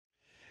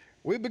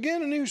We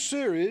began a new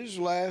series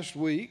last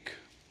week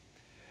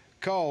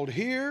called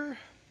Hear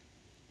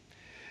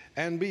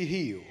and Be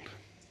Healed.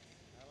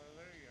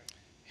 Hallelujah.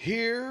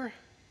 Hear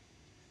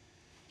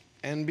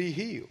and be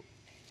healed.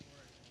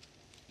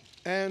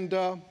 And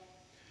the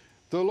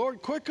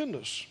Lord quickened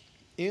us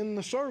in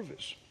the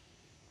service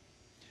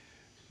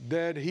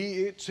that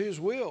it's His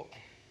will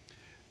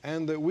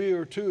and that we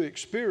are to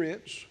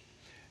experience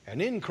an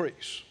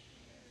increase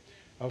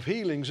of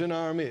healings in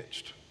our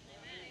midst.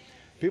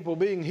 People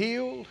being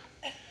healed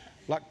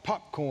like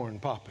popcorn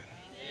popping.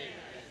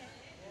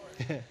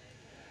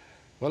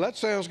 Well, that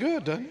sounds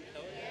good, doesn't it?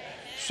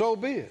 So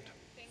be it.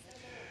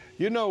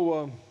 You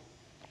know,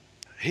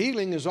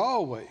 healing has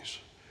always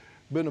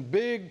been a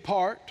big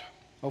part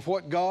of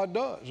what God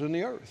does in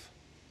the earth.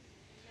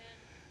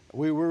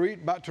 We were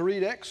about to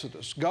read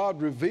Exodus.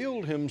 God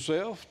revealed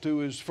Himself to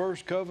His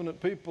first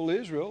covenant people,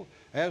 Israel,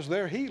 as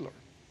their healer.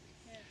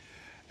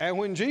 And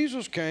when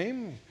Jesus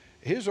came,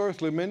 His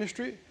earthly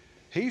ministry,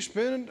 He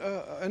spent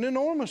an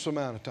enormous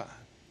amount of time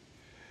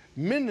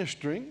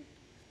ministering,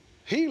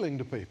 healing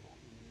to people.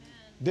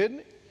 Didn't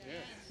He?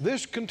 Yes.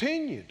 This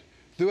continued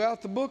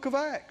throughout the book of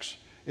Acts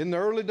in the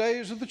early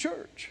days of the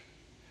church.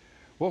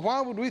 Well, why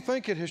would we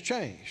think it has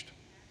changed?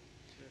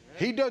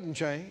 He doesn't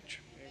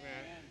change. Amen.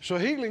 So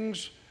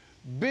healing's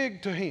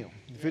big to Him.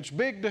 If it's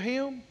big to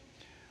Him,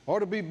 ought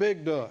to be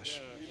big to us.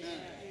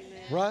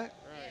 Right?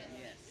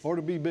 Ought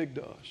to be big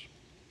to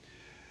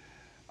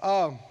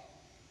us.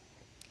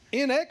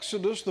 In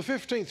Exodus, the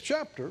 15th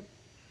chapter,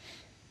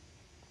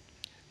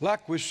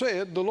 like we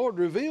said, the Lord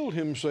revealed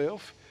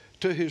Himself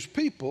to His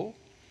people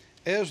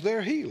as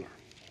their healer.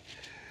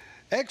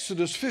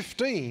 Exodus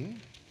 15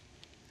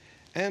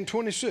 and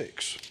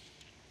 26.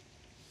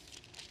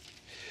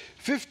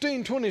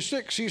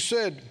 15:26, He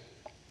said,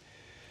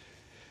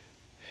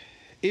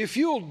 if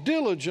you'll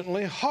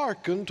diligently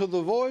hearken to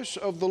the voice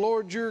of the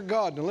Lord your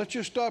God. Now let's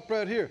just stop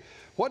right here.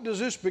 What does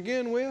this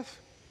begin with?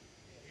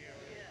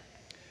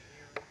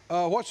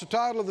 What's the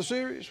title of the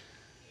series?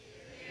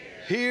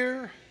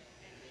 Hear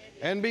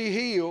and be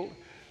healed.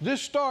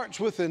 This starts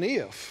with an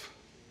if,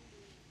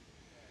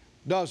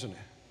 doesn't it?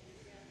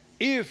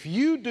 If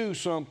you do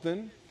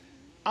something,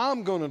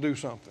 I'm going to do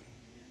something.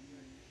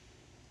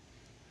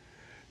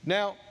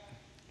 Now,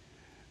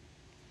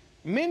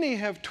 many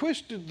have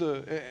twisted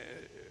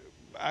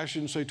I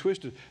shouldn't say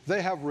twisted,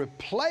 they have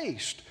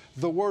replaced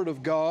the Word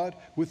of God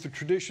with the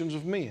traditions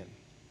of men.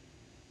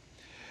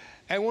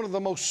 And one of the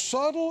most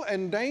subtle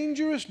and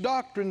dangerous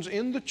doctrines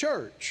in the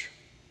church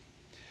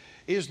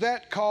is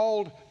that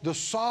called the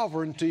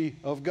sovereignty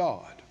of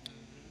God.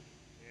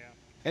 Yeah.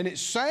 And it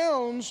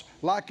sounds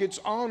like it's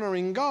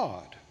honoring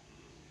God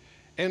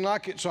and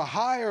like it's a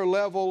higher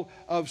level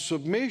of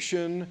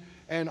submission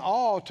and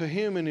awe to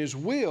Him and His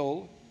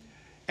will,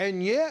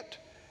 and yet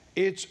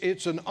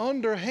it's an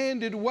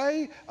underhanded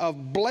way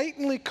of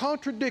blatantly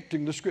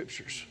contradicting the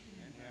Scriptures.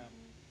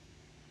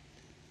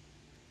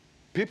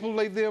 People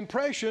leave the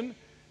impression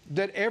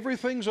that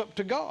everything's up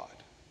to God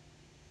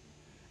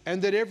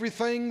and that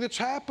everything that's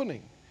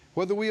happening,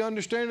 whether we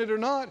understand it or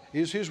not,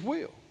 is His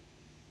will.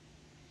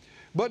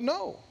 But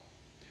no,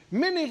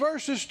 many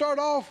verses start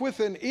off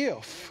with an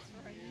if.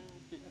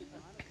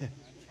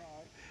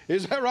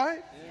 Is that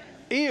right?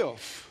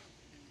 If.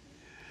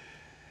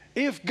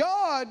 If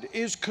God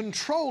is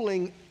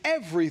controlling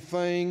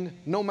everything,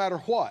 no matter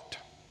what,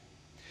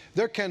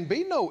 there can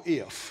be no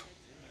if.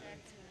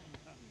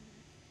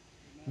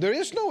 There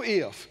is no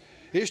if.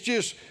 It's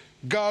just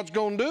God's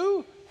going to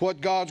do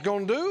what God's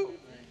going to do,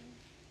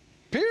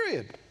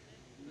 period.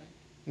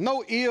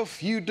 No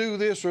if you do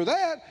this or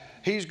that,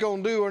 He's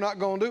going to do or not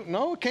going to do.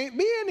 No, it can't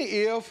be any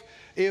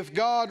if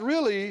God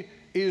really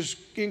is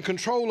in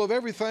control of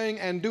everything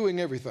and doing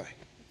everything.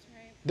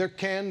 There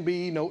can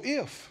be no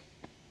if.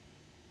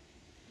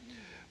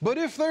 But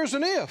if there's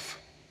an if,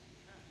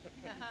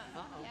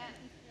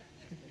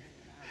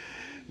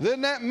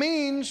 then that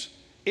means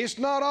it's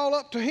not all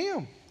up to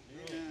Him.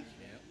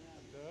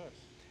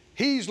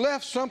 He's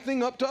left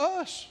something up to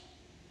us.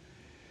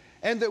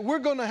 And that we're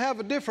going to have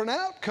a different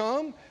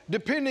outcome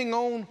depending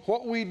on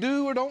what we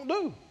do or don't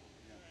do.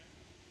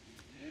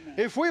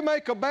 If we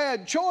make a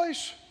bad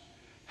choice,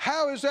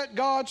 how is that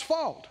God's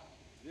fault?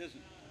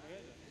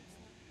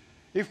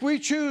 If we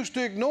choose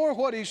to ignore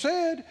what He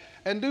said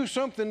and do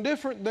something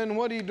different than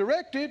what He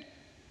directed,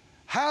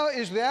 how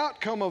is the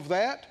outcome of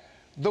that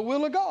the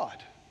will of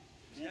God?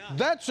 Yeah.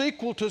 That's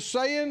equal to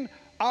saying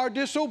our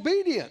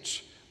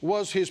disobedience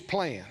was His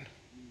plan.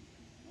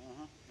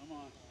 Come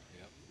on.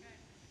 Yep.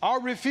 Our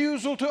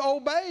refusal to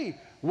obey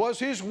was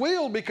His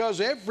will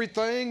because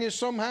everything is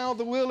somehow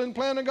the will and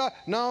plan of God.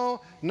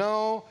 No,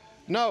 no,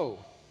 no.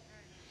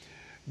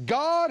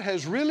 God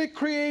has really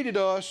created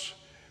us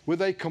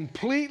with a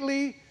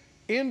completely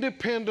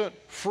independent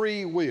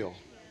free will.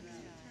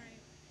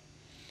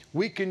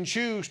 We can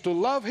choose to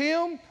love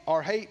Him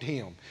or hate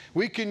Him.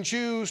 We can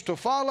choose to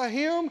follow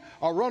Him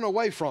or run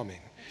away from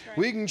Him. Right.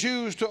 We can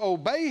choose to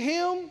obey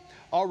Him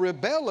or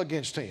rebel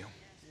against Him.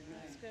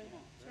 That's good.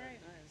 That's right.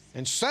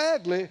 And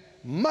sadly,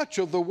 much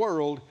of the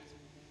world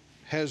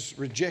has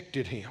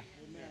rejected Him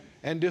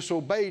and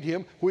disobeyed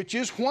Him, which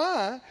is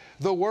why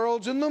the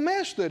world's in the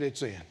mess that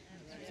it's in.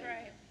 That's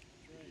right.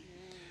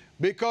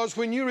 Because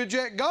when you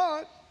reject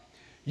God,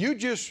 you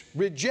just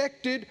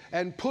rejected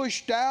and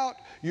pushed out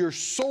your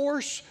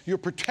source, your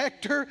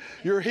protector,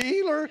 your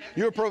healer,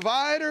 your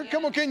provider.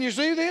 Come on, can you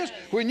see this?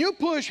 When you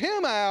push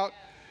Him out,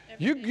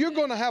 you're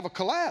going to have a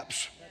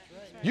collapse.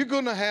 You're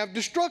going to have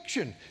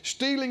destruction,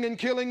 stealing and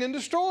killing and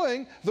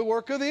destroying the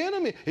work of the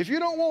enemy. If you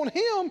don't want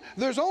Him,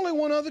 there's only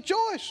one other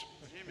choice.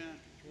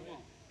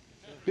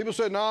 People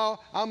say, no,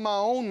 I'm my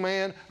own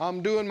man.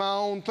 I'm doing my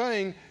own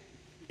thing.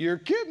 You're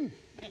kidding.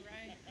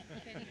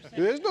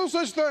 There's no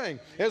such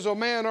thing as a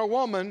man or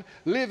woman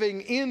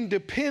living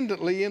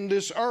independently in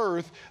this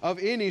earth of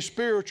any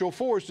spiritual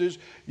forces.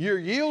 You're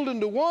yielding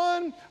to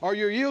one or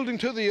you're yielding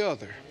to the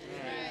other.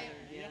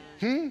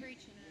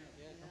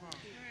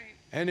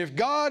 And if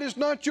God is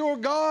not your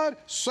God,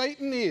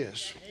 Satan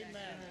is.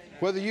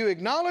 Whether you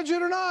acknowledge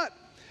it or not,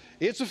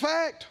 it's a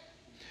fact.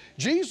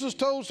 Jesus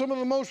told some of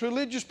the most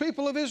religious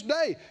people of His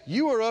day,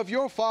 you are of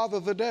your father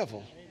the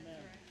devil.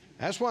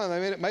 That's why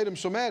it made them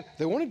so mad.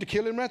 They wanted to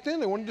kill Him right then.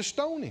 They wanted to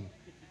stone Him.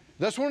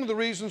 That's one of the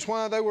reasons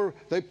why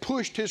they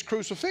pushed His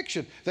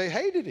crucifixion. They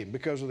hated Him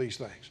because of these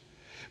things.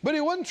 But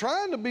He wasn't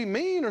trying to be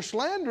mean or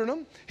slandering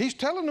them. He's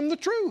telling them the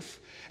truth.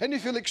 And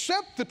if you'll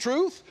accept the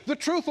truth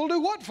will do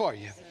what for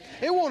you?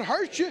 It won't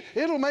hurt you.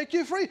 It'll make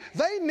you free.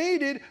 They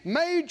needed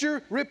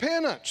major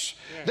repentance.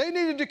 Yes. They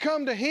needed to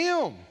come to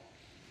Him.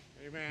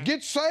 Amen.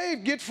 Get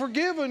saved, get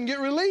forgiven, get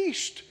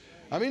released.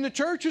 I mean, the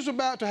church is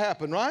about to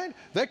happen, right?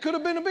 That could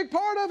have been a big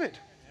part of it.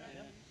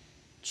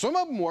 Some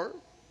of them were.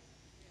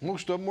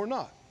 Most of them were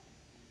not.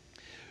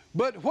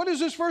 But what does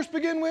this verse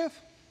begin with?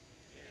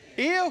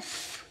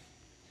 If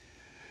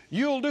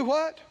you'll do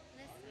what?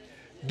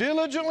 Listen.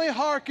 Diligently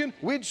hearken.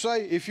 We'd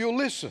say, if you'll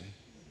listen.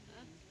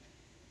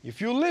 If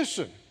you'll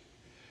listen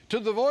to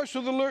the voice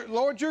of the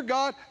Lord your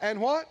God,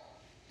 and what?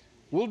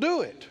 We'll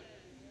do it.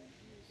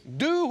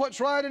 Do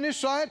what's right in His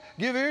sight.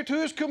 Give ear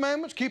to His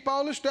commandments. Keep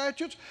all His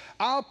statutes.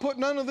 I'll put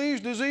none of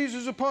these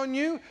diseases upon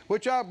you,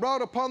 which I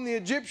brought upon the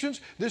Egyptians.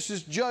 This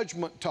is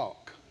judgment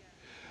talk.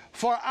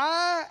 For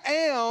I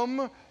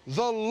am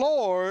the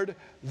Lord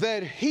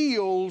that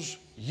heals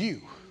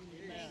you.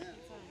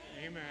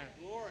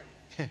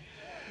 Amen.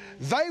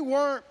 They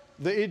weren't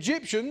the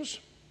Egyptians.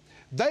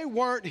 They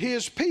weren't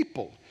His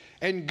people.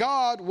 And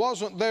God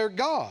wasn't their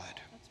God.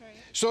 That's right.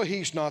 So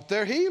He's not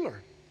their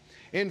healer.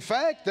 In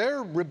fact,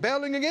 they're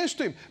rebelling against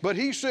Him. But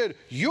He said,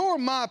 you're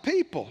my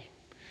people.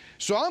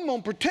 So I'm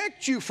going to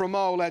protect you from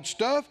all that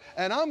stuff,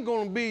 and I'm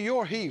going to be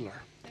your healer.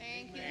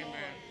 Thank you, Lord.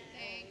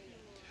 Thank you.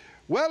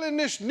 Well, in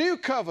this new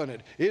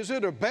covenant, is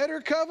it a better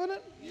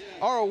covenant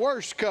or a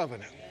worse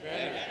covenant?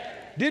 Better.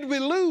 Did we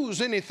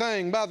lose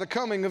anything by the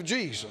coming of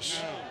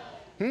Jesus?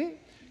 No.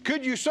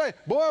 Could you say,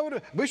 boy,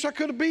 I wish I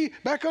could be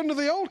back under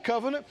the old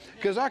covenant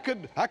because I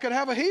could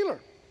have a healer?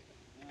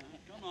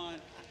 Come on.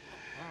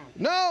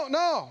 No,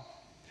 no.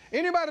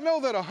 Anybody know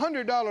that a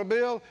 $100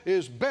 bill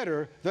is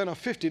better than a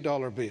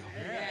 $50 bill?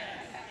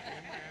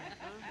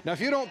 Now, if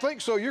you don't think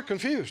so, you're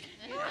confused.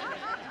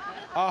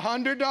 A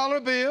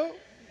 $100 bill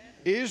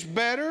is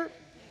better.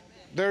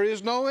 There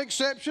is no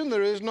exception.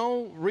 There is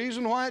no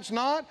reason why it's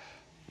not.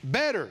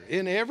 Better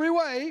in every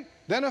way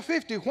than a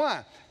 50.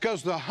 Why?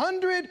 Because the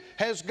 100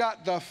 has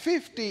got the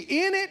 50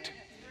 in it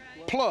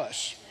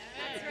plus.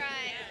 That's right.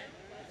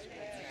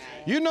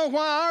 You know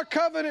why our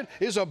covenant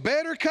is a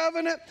better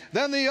covenant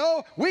than the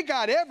old? We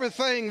got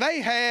everything they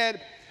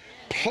had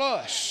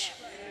plus.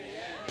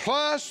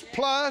 Plus,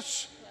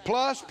 plus,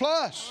 plus,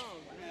 plus.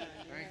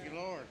 Thank you,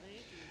 Lord.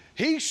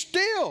 He's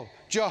still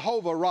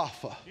Jehovah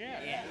Rapha,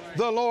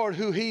 the Lord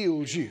who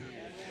heals you.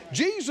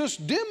 Jesus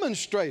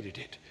demonstrated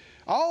it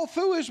all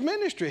through His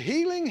ministry.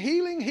 Healing,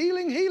 healing,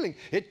 healing, healing.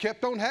 It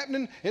kept on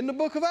happening in the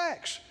book of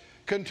Acts.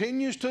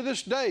 Continues to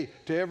this day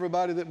to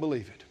everybody that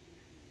believe it.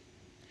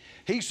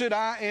 He said,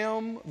 I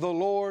am the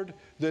Lord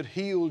that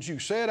heals you.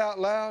 Say it out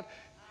loud.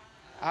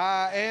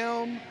 I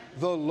am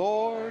the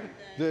Lord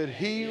that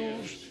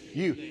heals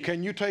you.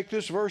 Can you take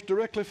this verse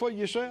directly for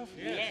yourself?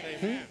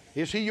 Yes.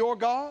 Is He your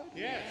God?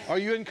 Yes. Are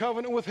you in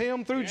covenant with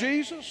Him through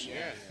Jesus?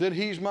 Yes. Then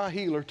He's my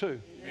healer too.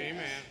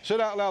 Amen. Say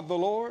it out loud. The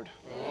Lord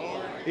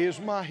is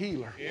my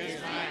healer. Is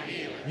my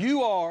healer.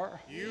 You are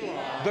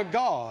the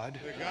God,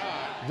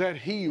 God that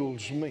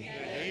heals me.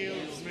 that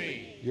heals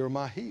me. You're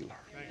my healer.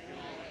 Thank you,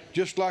 Lord.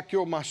 Just like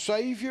you're my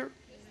Savior,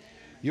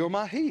 you're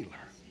my healer.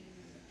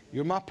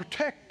 You're my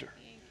protector.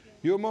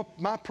 You're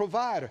my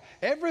provider.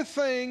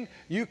 Everything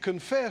you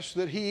confess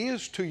that He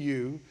is to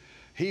you,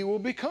 He will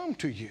become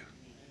to you.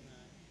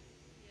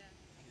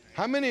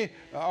 How many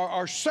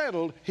are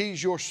settled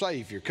He's your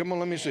Savior? Come on,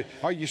 let me see.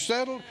 Are you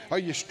settled? Are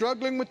you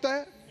struggling with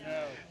that?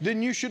 No.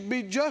 Then you should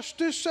be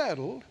just as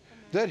settled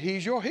that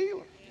He's your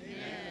healer.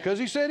 Because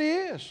He said He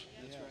is.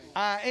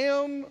 I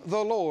am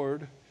the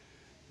Lord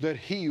that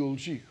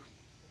heals you.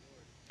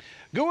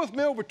 Go with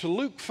me over to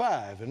Luke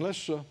 5 and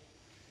let's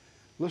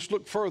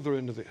look further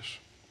into this.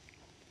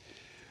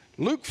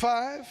 Luke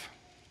 5,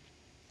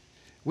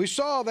 we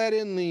saw that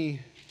in the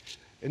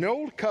In the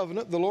Old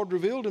Covenant, the Lord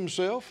revealed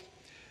himself,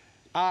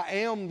 I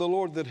am the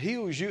Lord that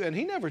heals you, and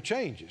he never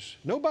changes.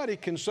 Nobody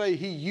can say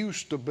he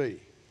used to be,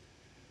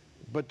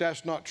 but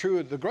that's not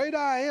true. The great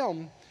I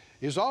am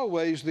is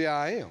always the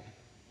I am.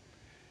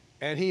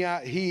 And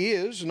he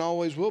is and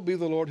always will be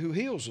the Lord who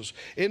heals us.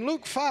 In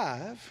Luke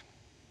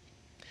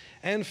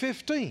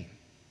 5:15,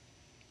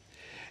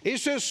 it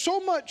says, so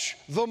much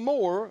the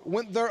more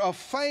went there a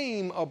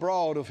fame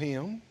abroad of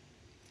him,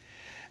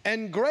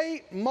 and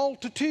great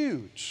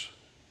multitudes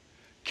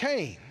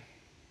came.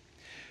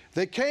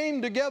 They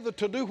came together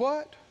to do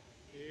what?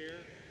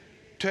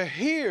 To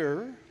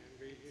hear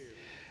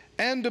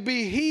and to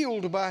be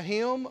healed by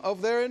him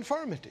of their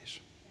infirmities.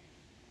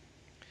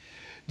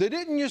 They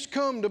didn't just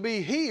come to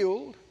be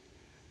healed.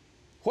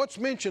 What's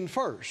mentioned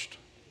first?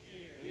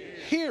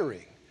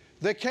 Hearing.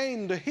 They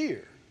came to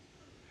hear.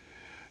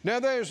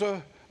 Now there's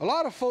a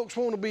lot of folks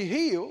want to be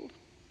healed,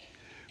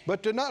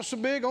 but they're not so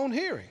big on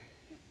hearing.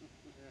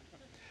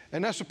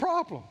 And that's a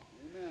problem.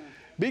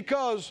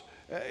 Because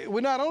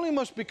we not only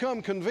must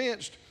become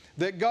convinced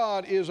that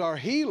God is our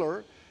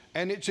healer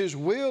and it's his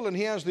will and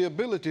he has the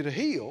ability to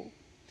heal,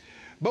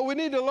 but we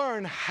need to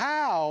learn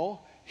how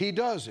he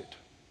does it.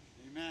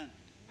 Amen.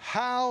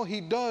 How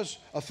he does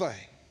a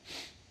thing.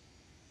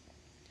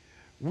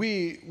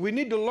 We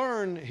need to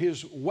learn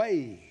his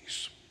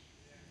ways.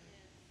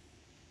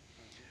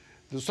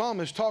 The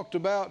psalmist talked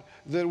about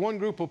that one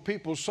group of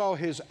people saw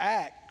his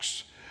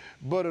acts,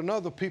 but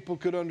another people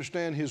could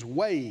understand his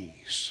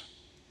ways.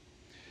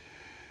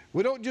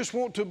 We don't just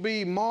want to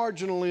be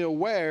marginally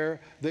aware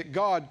that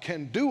God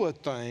can do a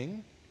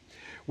thing.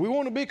 We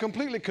want to be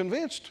completely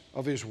convinced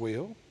of his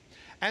will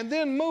and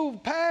then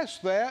move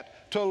past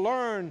that to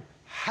learn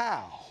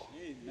how.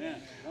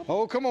 Amen.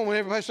 Oh, come on, when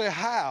everybody say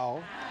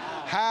how.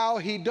 How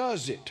he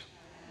does it.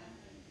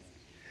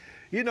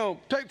 You know,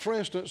 take for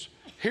instance,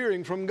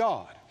 hearing from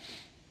God.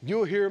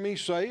 You'll hear me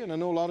say, and I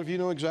know a lot of you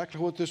know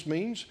exactly what this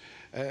means,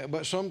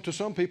 but to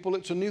some people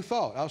it's a new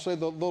thought. I'll say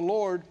the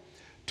Lord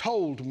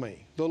told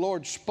me. The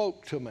Lord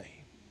spoke to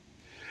me.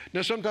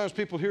 Now sometimes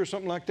people hear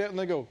something like that and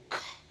they go,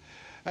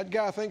 that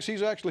guy thinks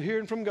he's actually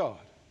hearing from God.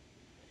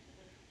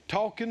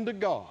 Talking to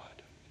God.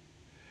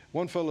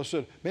 One fellow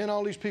said, man,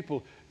 all these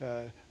people,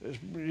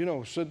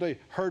 said they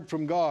heard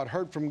from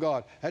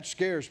God. That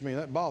scares me.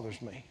 That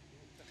bothers me.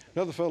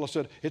 Another fellow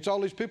said, it's all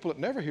these people that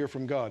never hear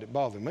from God that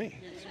bother me.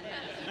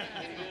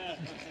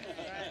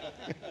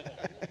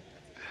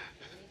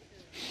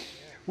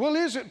 Well,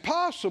 is it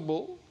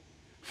possible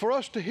for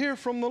us to hear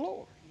from the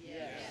Lord?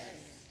 Yes.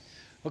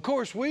 Of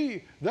course,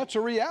 that's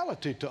a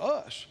reality to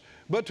us.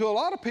 But to a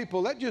lot of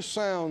people, that just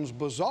sounds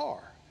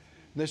bizarre.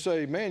 They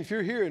say, man, if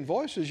you're hearing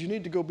voices, you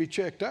need to go be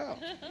checked out.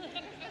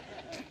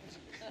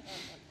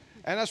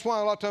 And that's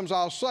why a lot of times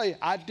I'll say,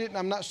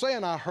 I'm not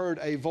saying I heard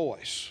a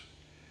voice.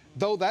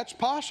 Though that's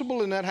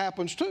possible and that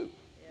happens too.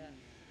 Yeah.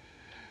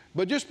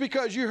 But just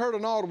because you heard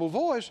an audible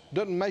voice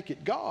doesn't make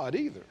it God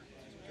either.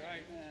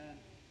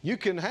 You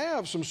can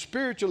have some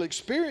spiritual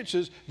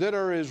experiences that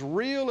are as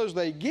real as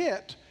they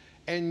get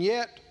and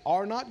yet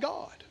are not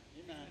God.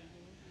 Amen.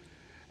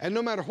 And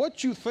no matter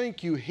what you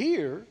think you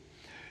hear,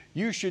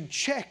 you should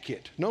check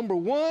it. Number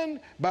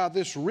one, by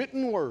this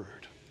written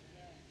word.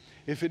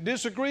 If it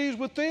disagrees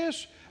with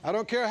this, I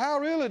don't care how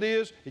real it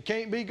is, it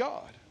can't be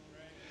God.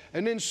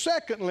 And then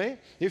secondly,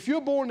 if you're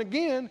born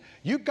again,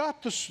 you've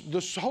got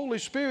the Holy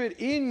Spirit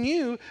in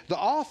you, the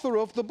author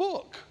of the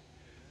book,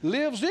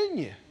 lives in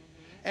you.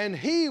 And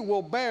he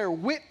will bear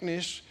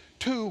witness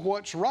to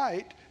what's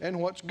right and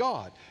what's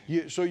God.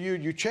 So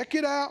you check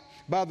it out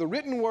by the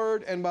written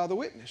word and by the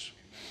witness.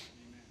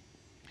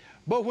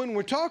 But when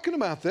we're talking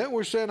about that,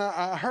 we're saying,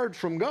 I heard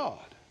from God.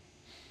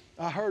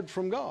 I heard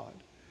from God.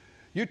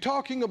 You're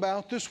talking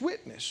about this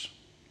witness.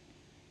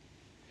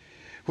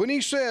 When he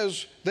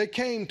says they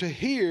came to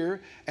hear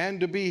and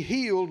to be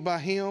healed by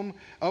him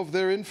of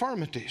their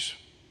infirmities.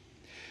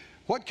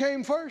 What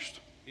came first?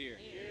 Hearing.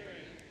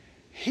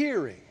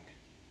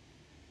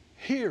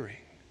 Hearing.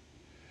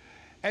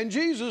 And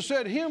Jesus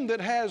said, him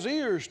that has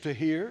ears to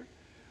hear,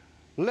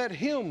 let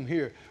him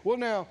hear. Well,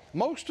 now,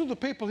 most of the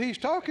people he's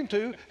talking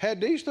to had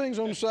these things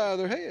on the side of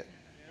their head.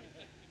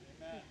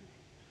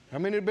 I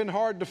mean, it'd been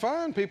hard to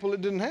find people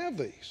that didn't have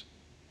these.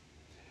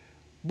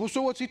 Well,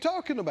 so what's he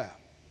talking about?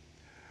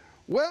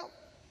 Well,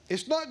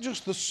 it's not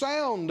just the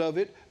sound of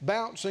it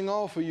bouncing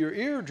off of your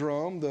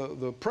eardrum,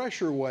 the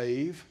pressure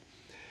wave.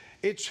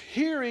 It's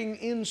hearing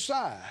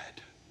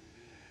inside.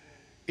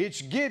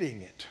 It's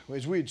getting it,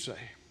 as we'd say.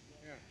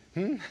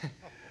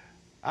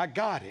 I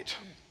got it.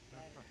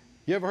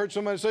 You ever heard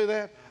somebody say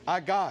that? I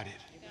got it.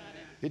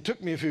 It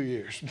took me a few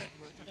years.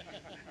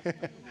 A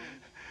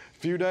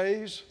few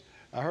days.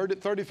 I heard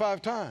it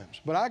 35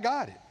 times. But I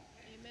got it.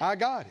 I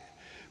got it.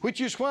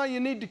 Which is why you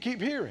need to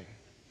keep hearing.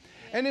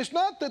 And it's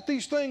not that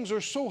these things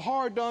are so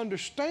hard to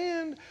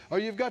understand or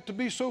you've got to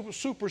be so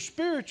super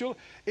spiritual.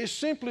 It's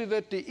simply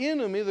that the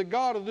enemy, the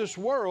God of this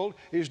world,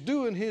 is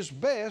doing his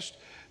best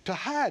to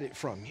hide it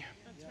from you.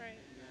 That's right.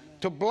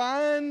 To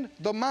blind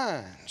the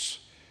minds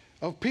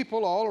of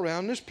people all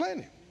around this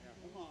planet.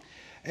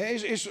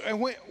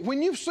 And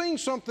when you've seen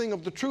something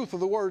of the truth of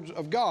the words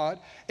of God,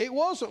 it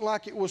wasn't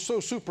like it was so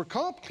super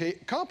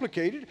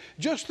complicated,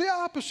 just the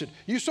opposite.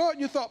 You saw it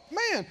and you thought,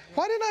 man,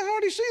 why didn't I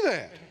already see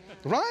that?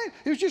 Right?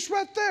 It was just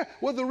right there.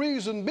 Well, the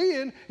reason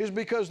being is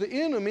because the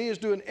enemy is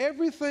doing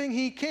everything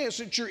he can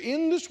since you're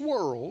in this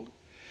world,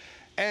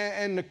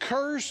 and the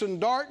curse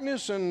and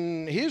darkness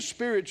and his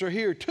spirits are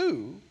here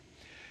too.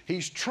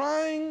 He's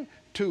trying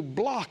to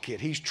block it.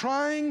 He's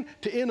trying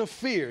to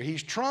interfere.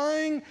 He's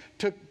trying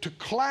to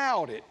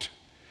cloud it,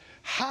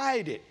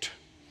 hide it.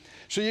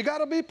 So you got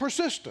to be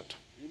persistent.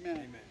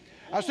 Amen.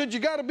 I said you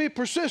got to be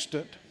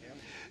persistent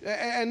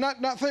and not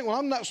think, well,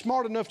 I'm not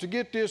smart enough to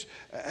get this.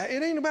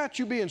 It ain't about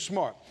you being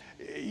smart.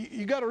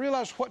 You got to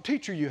realize what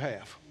teacher you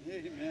have.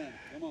 Amen.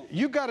 Come on.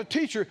 You got a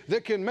teacher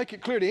that can make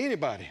it clear to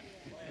anybody.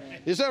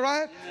 Is that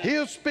right?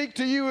 He'll speak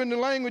to you in the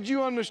language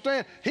you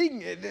understand.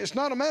 It's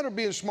not a matter of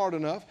being smart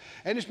enough,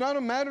 and it's not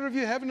a matter of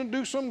you having to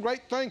do some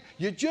great thing.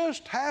 You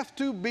just have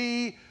to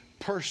be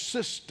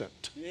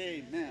persistent.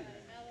 Amen.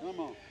 Come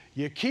on.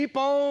 You keep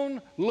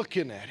on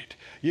looking at it.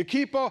 You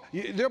keep on.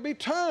 There'll be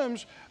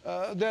times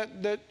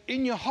that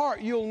in your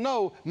heart you'll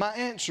know my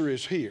answer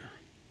is here.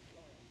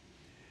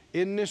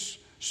 In this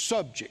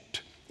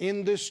subject,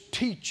 in this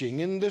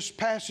teaching, in this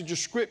passage of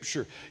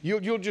Scripture,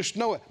 you'll just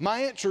know it. My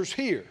answer is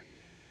here.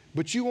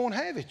 But you won't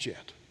have it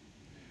yet.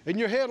 And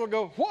your head will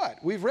go,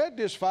 what? We've read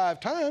this 5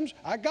 times.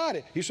 I got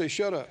it. You say,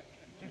 shut up.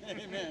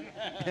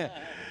 Amen.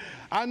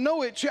 I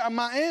know it.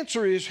 My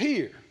answer is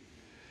here.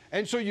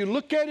 And so you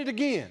look at it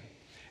again,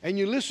 and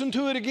you listen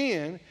to it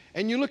again,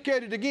 and you look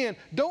at it again.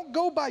 Don't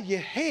go by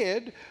your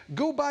head.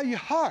 Go by your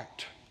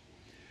heart.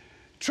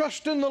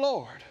 Trust in the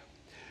Lord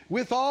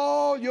with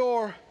all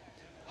your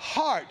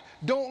heart.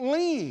 Don't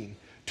lean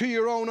to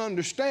your own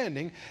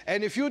understanding.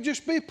 And if you'll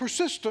just be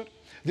persistent,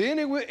 the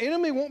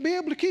enemy won't be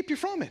able to keep you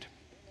from it.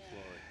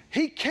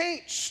 He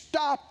can't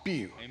stop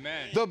you.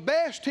 Amen. The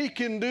best he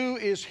can do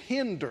is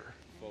hinder.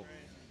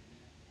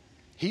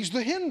 He's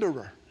the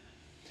hinderer.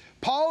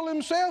 Paul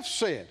himself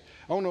said,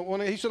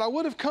 he said, I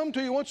would have come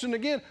to you once and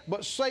again,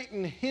 but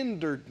Satan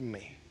hindered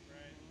me.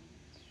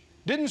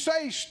 Didn't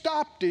say he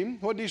stopped him.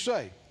 What did he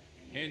say?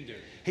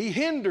 Hindered. He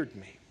hindered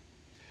me.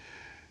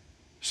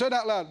 Said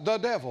out loud, the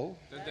devil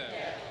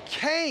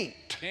can't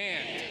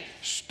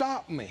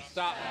stop me.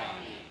 Stop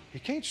me. He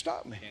can't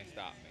stop me. Can't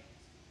stop me.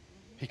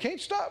 He can't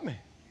stop me.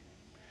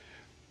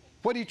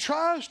 What he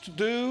tries to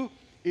do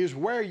is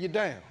wear you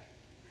down,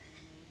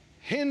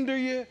 hinder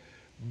you,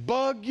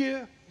 bug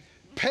you,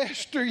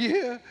 pester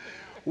you.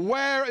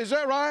 Is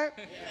that right?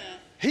 Yeah.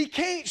 He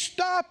can't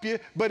stop you,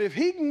 but if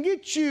he can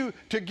get you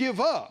to give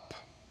up,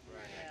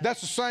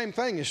 that's the same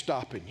thing as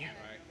stopping you.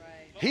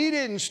 He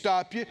didn't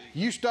stop you,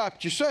 you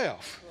stopped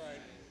yourself.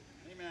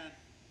 Amen.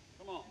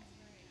 Come on.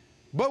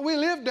 But we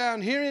live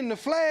down here in the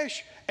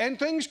flesh, and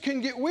things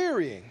can get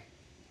wearying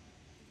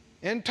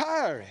and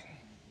tiring.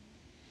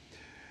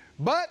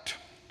 But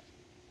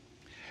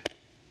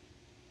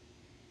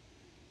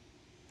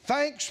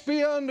thanks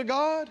be unto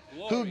God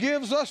who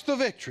gives us the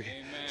victory.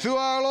 Amen. Through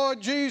our Lord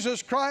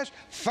Jesus Christ.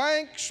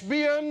 Thanks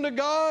be unto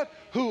God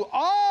who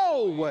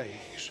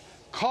always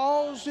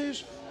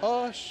causes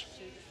us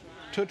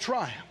to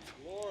triumph.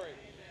 Glory.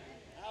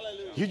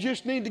 Hallelujah. You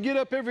just need to get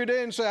up every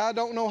day and say, I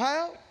don't know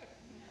how.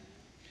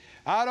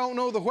 I don't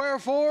know the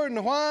wherefore and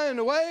the why and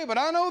the way, but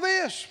I know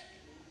this.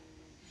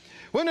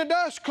 When the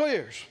dust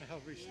clears,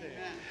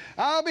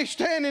 I'll be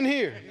standing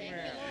here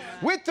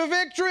with the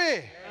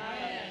victory.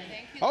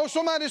 Oh,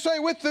 somebody say,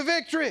 with the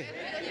victory.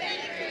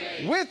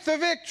 With the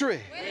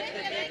victory.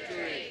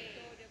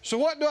 So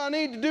what do I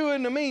need to do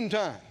in the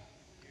meantime?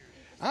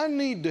 I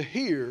need to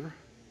hear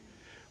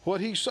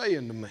what he's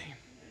saying to me.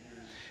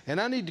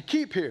 And I need to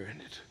keep hearing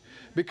it,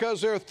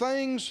 because there are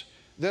things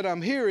that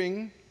I'm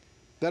hearing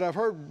that I've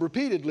heard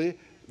repeatedly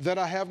that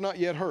I have not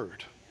yet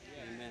heard.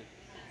 Amen.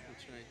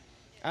 That's right.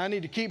 I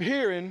need to keep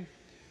hearing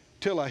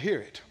till I hear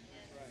it.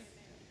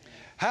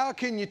 How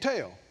can you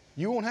tell?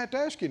 You won't have to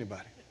ask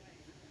anybody.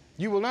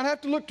 You will not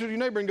have to look to your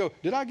neighbor and go,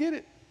 did I get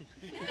it?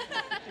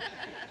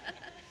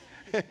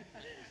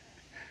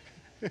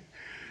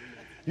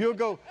 You'll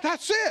go,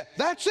 that's it,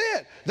 that's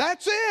it,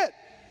 that's it.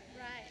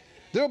 Right.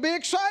 There'll be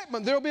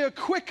excitement. There'll be a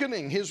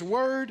quickening. His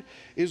word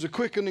is a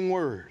quickening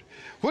word.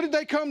 What did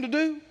they come to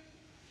do?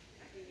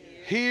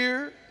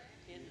 Hear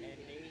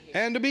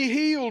and to be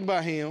healed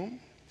by him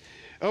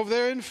of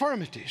their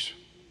infirmities.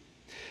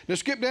 Now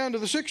skip down to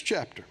the 6th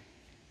chapter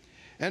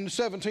and the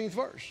 17th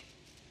verse.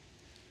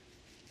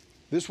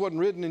 This wasn't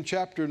written in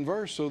chapter and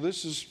verse, so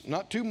this is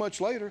not too much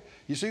later.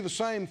 You see the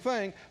same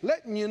thing,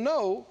 letting you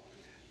know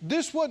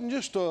this wasn't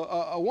just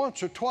a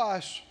once or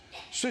twice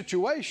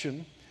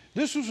situation.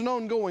 This was an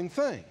ongoing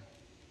thing.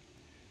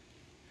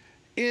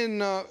 In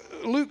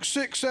Luke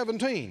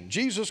 6:17,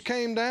 Jesus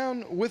came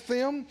down with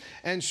them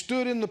and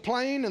stood in the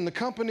plain in the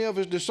company of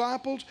his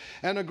disciples,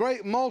 and a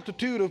great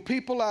multitude of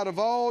people out of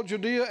all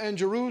Judea and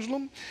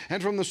Jerusalem,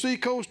 and from the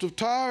seacoast of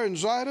Tyre and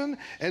Zidon,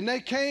 and they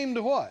came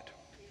to what?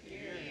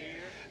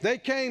 They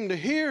came to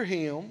hear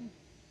him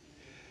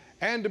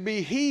and to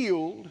be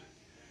healed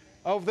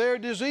of their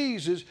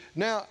diseases.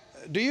 Now,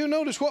 do you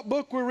notice what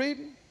book we're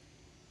reading?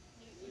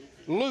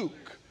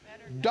 Luke.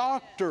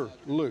 Dr.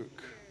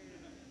 Luke.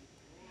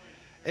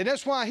 And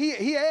that's why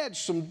he adds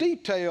some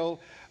detail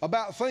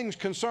about things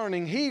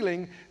concerning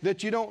healing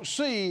that you don't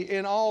see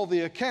in all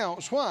the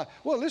accounts. Why?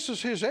 Well, this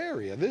is his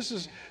area. This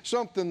is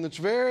something that's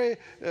very,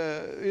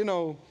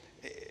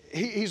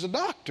 he's a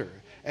doctor.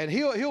 And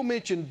he'll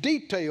mention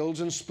details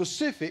and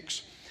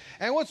specifics.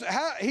 And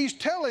how he's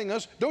telling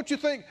us, don't you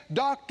think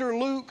Dr.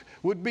 Luke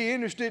would be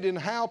interested in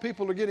how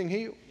people are getting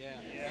healed? Yeah.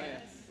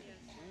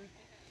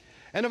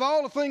 And of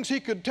all the things he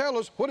could tell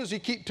us, what does he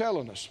keep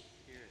telling us?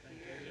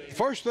 The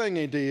first thing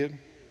he did,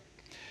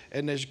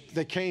 and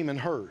they came and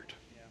heard.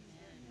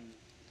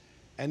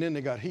 And then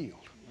they got healed.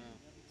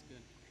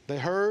 They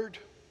heard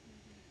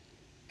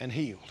and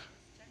healed.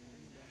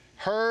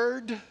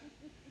 Heard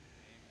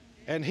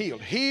and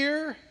healed.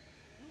 Hear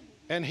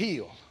and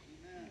heal.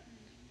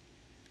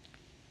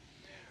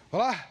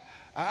 Well,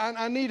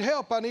 I need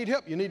help. I need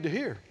help. You need to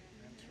hear.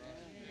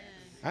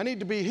 I need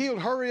to be healed.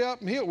 Hurry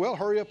up and heal. Well,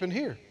 hurry up and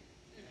hear.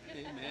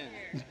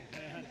 Amen.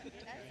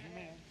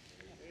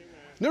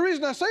 The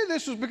reason I say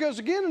this is because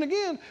again and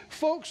again,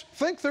 folks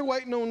think they're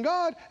waiting on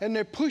God and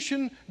they're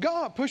pushing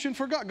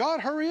for God.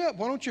 God, hurry up.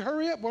 Why don't you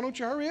hurry up? Why don't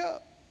you hurry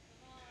up?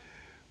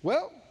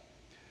 Well,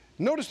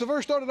 notice the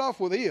verse started off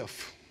with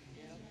if.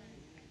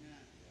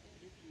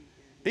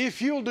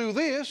 If you'll do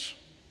this,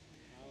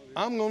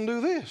 I'm going to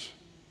do this.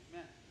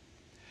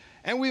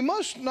 And we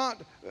must not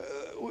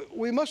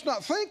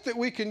think that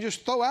we can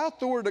just throw out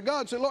the Word of God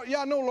and say, Lord,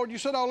 yeah, I know, Lord, you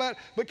said all that,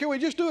 but can we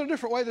just do it a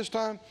different way this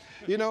time?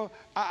 You know,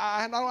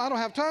 I don't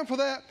have time for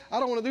that. I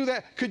don't want to do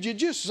that. Could you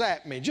just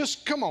zap me?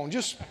 Just, come on,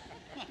 just.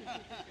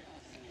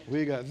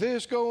 We got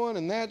this going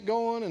and that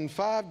going and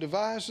 5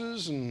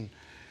 devices and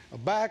a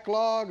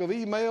backlog of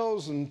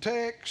emails and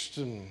texts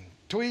and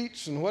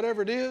tweets and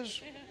whatever it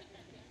is,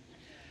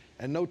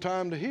 and no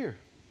time to hear.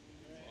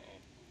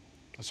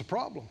 That's a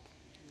problem.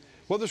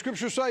 Well, the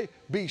scriptures say,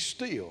 be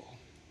still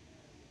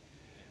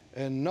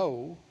and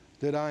know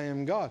that I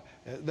am God.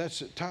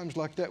 That's at times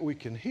like that we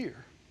can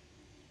hear.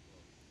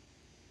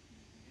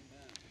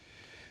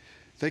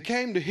 They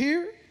came to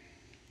hear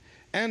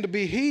and to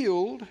be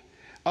healed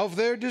of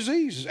their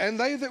diseases. And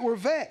they that were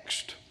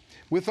vexed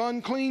with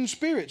unclean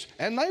spirits,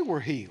 and they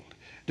were healed.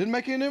 Didn't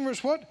make any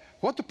difference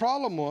what the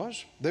problem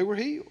was. They were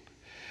healed.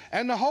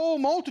 And the whole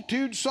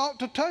multitude sought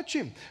to touch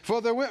him, for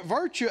there went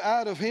virtue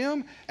out of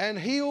him and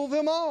healed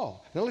them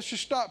all. Now let's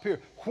just stop here.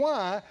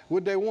 Why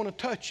would they want to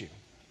touch him?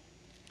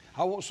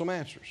 I want some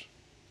answers.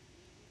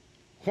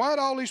 Why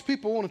do all these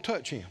people want to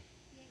touch him?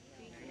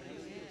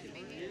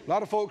 A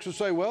lot of folks would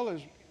say, well,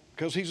 it's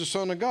because he's the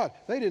Son of God.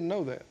 They didn't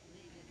know that.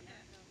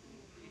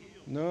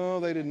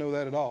 No, they didn't know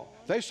that at all.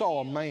 They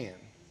saw a man.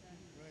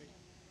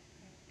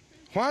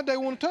 Why did they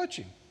want to touch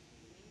him?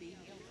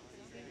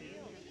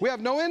 We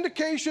have no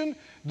indication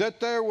that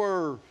there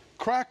were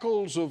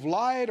crackles of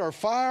light or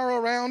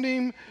fire around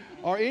him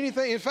or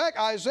anything. In fact,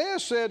 Isaiah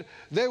said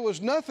there was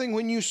nothing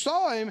when you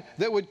saw him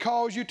that would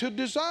cause you to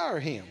desire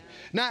him.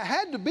 Now, it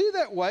had to be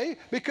that way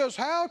because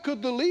how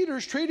could the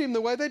leaders treat him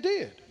the way they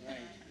did?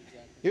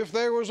 If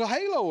there was a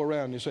halo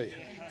around his head.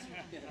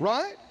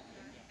 Right?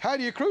 How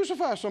do you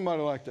crucify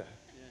somebody like that?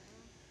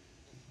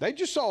 They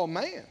just saw a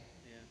man.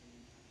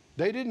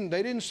 They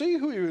didn't see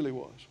who he really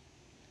was.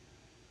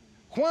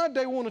 Why did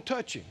they want to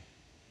touch him?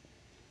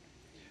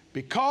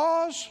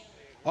 Because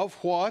of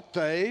what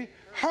they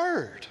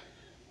heard.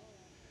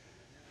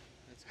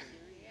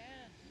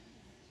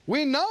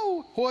 We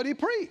know what he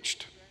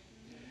preached.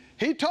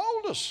 He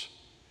told us.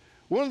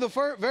 One of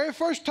the very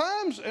first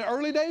times,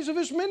 early days of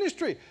his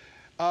ministry,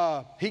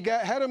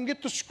 had him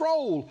get the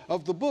scroll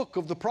of the book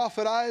of the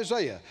prophet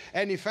Isaiah.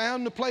 And he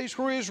found the place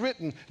where it is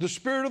written, the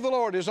Spirit of the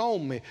Lord is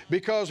on me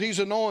because he's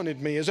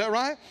anointed me. Is that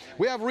right?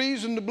 We have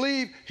reason to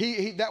believe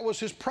that was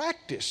his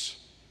practice.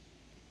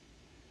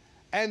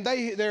 And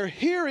they're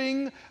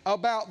hearing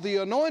about the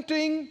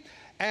anointing,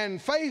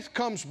 and faith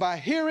comes by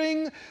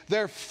hearing.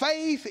 Their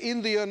faith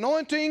in the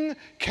anointing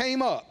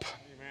came up.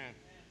 Amen.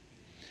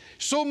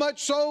 So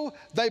much so,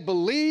 they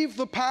believe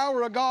the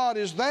power of God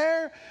is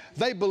there.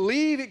 They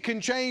believe it can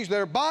change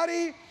their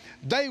body.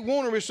 They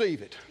want to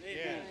receive it.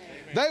 Yeah.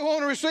 They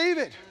want to receive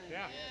it.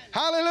 Yeah.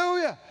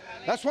 Hallelujah.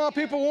 That's why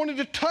people wanted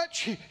to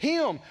touch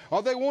him,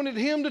 or they wanted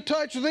him to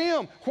touch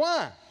them.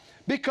 Why?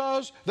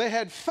 Because they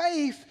had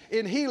faith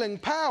in healing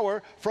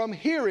power from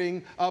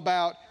hearing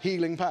about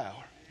healing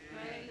power.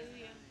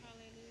 Hallelujah.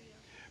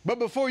 But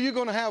before you're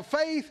going to have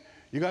faith,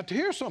 you got to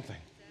hear something.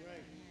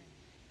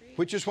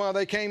 Which is why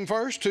they came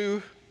first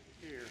to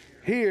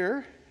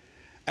hear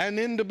and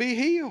then to be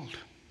healed.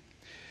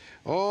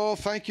 Oh,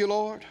 thank you,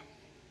 Lord.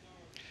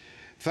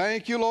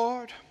 Thank you,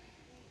 Lord.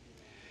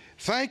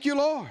 Thank you,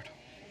 Lord.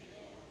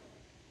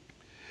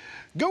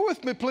 Go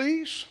with me,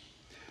 please,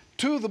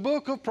 to the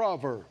book of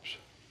Proverbs.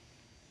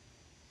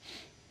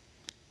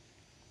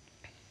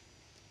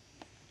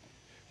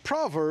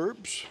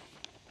 Proverbs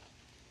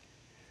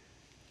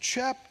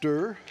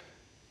chapter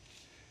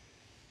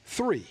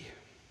 3.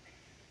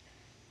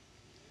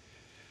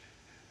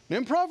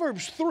 In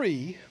Proverbs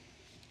 3,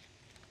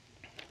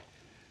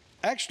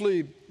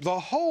 actually the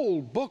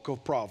whole book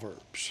of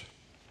Proverbs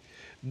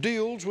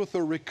deals with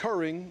a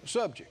recurring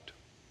subject.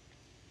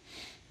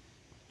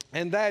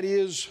 And that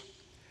is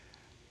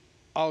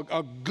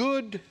a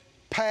good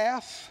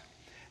path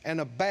and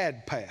a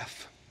bad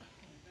path.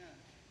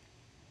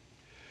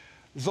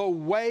 The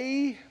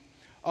way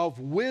of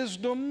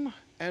wisdom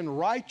and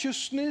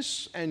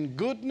righteousness and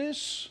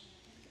goodness,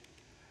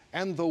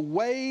 and the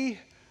way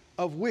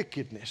of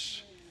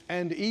wickedness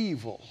and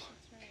evil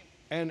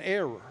and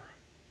error.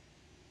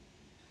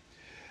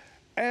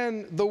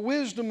 And the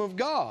wisdom of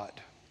God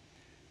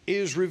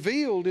is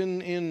revealed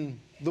in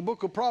the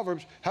book of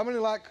Proverbs. How many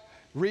like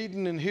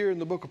reading and hearing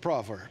the book of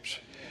Proverbs?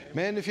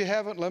 Man, if you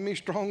haven't, let me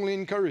strongly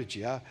encourage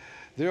you.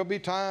 There'll be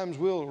times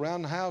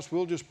around the house,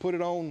 we'll just put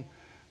it on,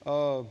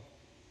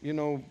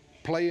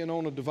 playing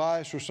on a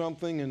device or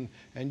something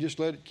and just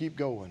let it keep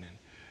going.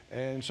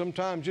 And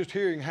sometimes just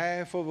hearing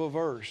half of a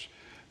verse,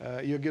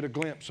 you'll get a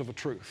glimpse of a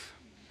truth.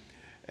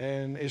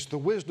 And it's the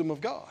wisdom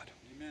of God.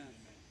 Amen.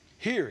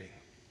 Hearing.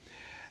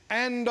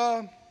 And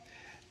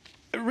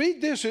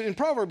read this in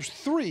Proverbs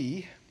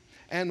 3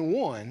 and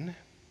 1.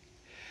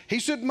 He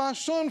said, "My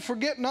son,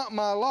 forget not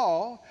my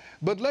law,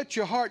 but let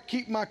your heart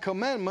keep my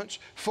commandments,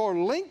 for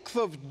length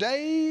of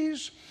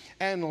days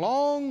and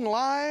long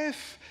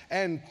life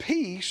and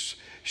peace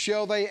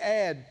shall they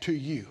add to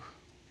you."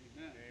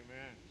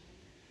 Amen.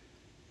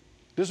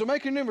 Does it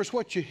make any difference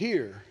what you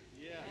hear,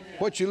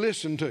 what you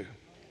listen to?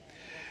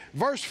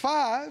 Verse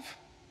 5,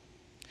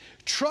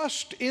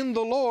 "Trust in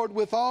the Lord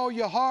with all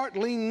your heart,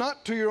 lean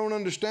not to your own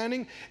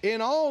understanding. In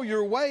all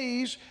your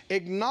ways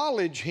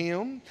acknowledge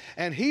Him,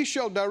 and He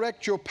shall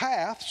direct your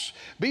paths.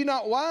 Be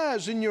not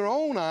wise in your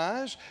own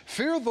eyes.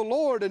 Fear the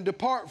Lord and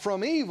depart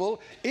from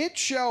evil. It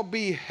shall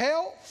be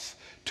health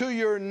to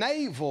your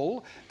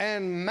navel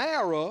and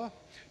marrow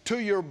to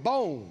your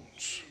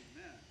bones."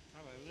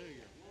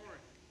 Hallelujah.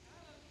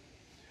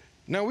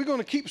 Now we're going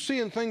to keep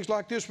seeing things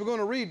like this. We're going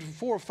to read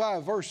 4 or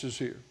 5 verses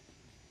here.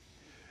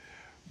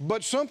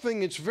 But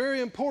something it's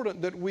very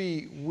important that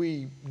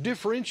we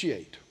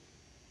differentiate.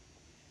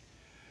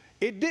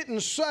 It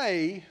didn't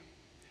say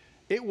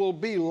it will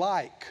be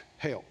like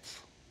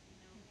health.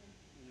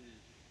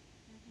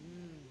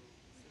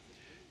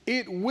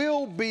 It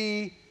will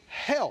be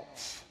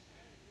health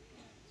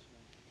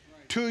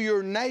to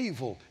your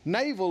navel.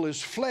 Navel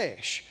is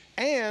flesh,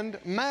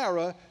 and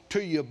marrow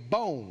to your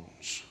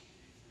bones.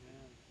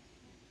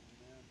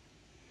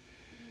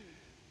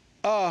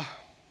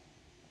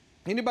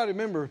 Anybody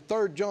remember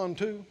 3 John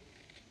 2?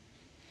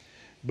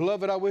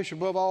 "Beloved, I wish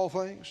above all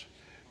things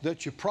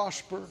that you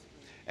prosper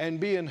and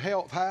be in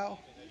health." How?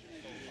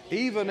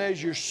 Even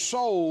as your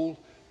soul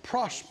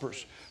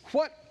prospers.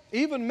 What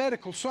even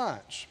medical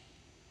science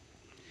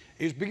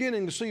is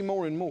beginning to see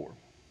more and more,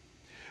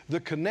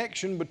 the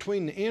connection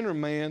between the inner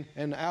man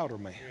and the outer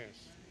man. Yes.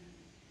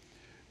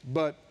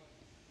 But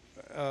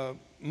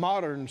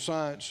modern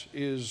science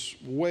is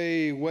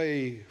way,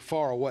 way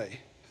far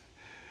away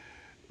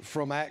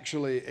from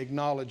actually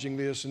acknowledging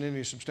this in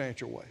any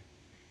substantial way.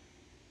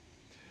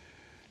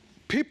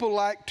 People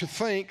like to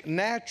think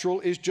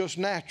natural is just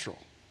natural.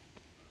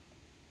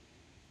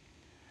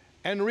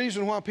 And the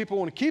reason why people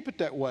want to keep it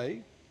that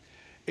way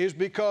is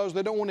because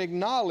they don't want to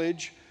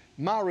acknowledge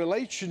my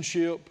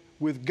relationship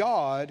with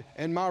God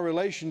and my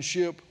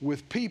relationship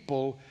with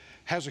people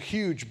has a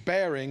huge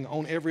bearing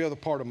on every other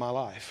part of my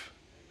life.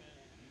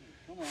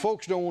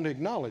 Folks don't want to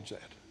acknowledge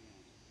that.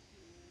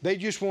 They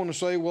just want to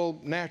say, well,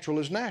 natural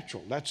is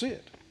natural. That's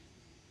it.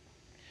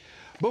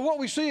 But what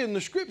we see in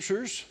the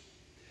Scriptures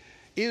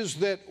is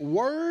that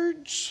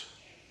words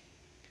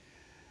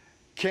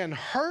can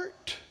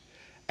hurt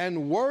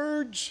and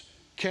words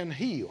can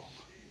heal.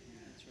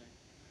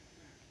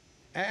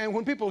 And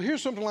when people hear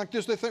something like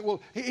this, they think,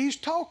 well, he's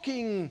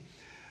talking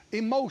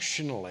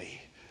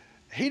emotionally.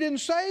 He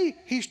didn't say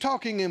he's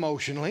talking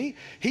emotionally.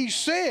 He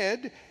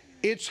said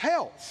it's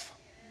health.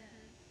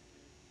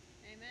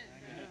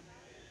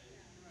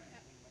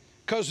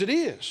 Because it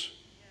is.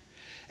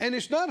 And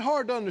it's not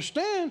hard to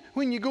understand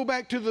when you go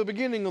back to the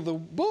beginning of the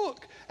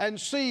book and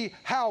see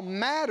how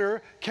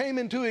matter came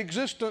into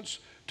existence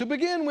to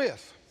begin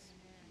with.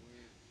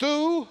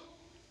 Through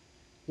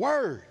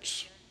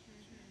words.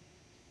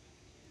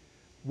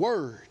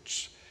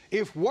 Words.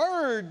 If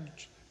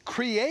words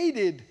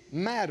created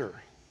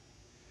matter,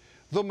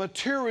 the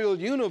material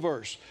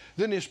universe,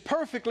 then it's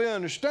perfectly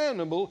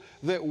understandable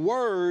that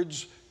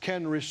words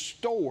can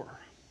restore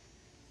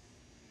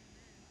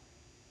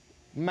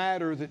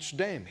matter that's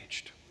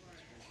damaged.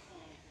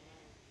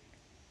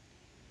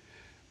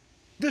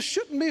 This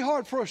shouldn't be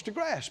hard for us to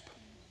grasp.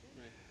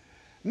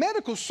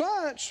 Medical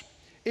science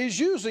is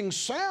using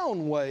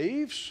sound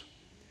waves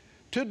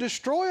to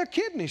destroy a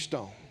kidney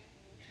stone.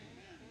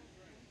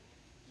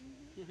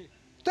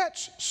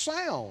 That's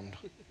sound.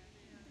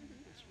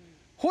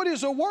 What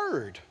is a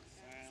word?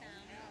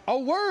 A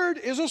word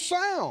is a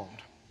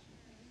sound.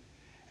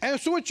 And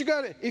so what you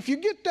got to, if you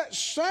get that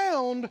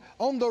sound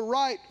on the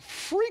right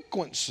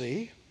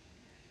frequency,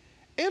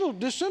 it'll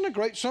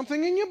disintegrate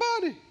something in your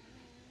body.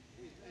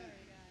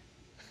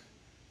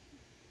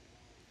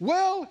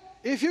 Well,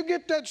 if you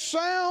get that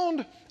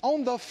sound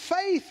on the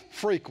faith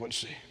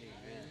frequency,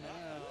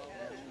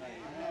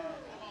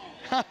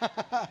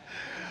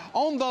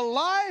 on the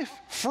life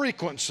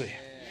frequency,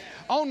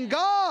 on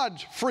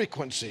God's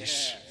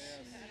frequencies,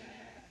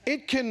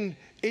 it can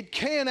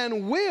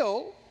and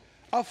will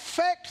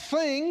affect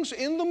things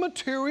in the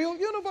material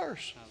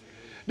universe.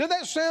 Now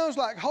that sounds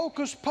like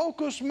hocus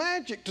pocus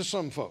magic to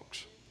some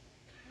folks.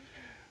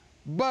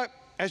 But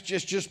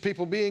it's just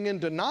people being in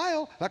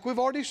denial, like we've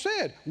already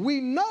said. We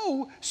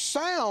know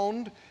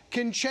sound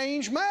can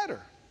change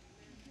matter.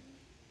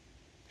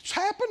 It's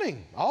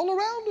happening all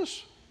around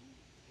us.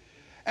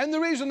 And the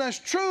reason that's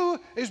true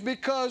is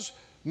because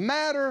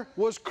matter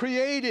was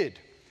created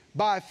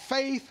by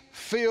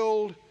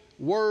faith-filled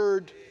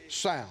word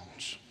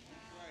sounds.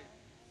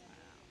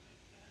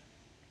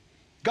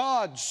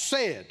 God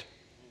said,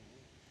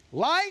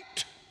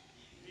 light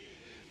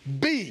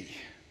be,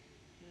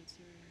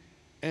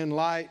 and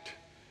light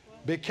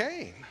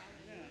became,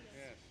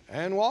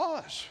 and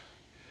was,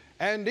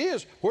 and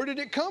is. Where did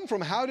it come from?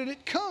 How did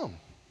it come?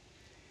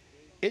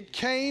 It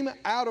came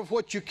out of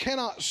what you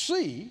cannot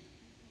see,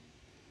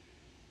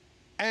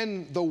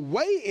 and the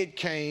way it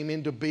came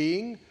into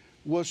being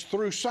was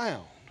through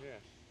sound.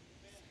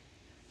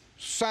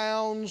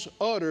 Sounds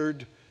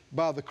uttered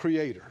by the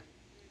Creator.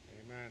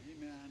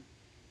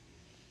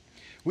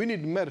 We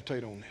need to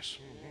meditate on this.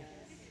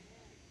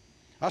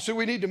 I said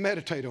we need to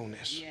meditate on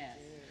this. Yes.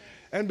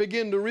 And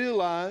begin to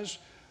realize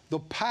the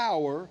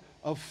power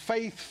of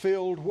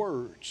faith-filled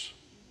words.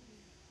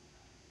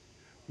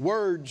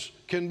 Words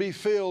can be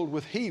filled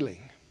with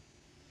healing.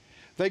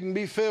 They can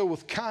be filled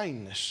with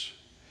kindness.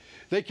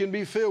 They can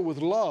be filled with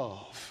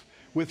love,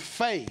 with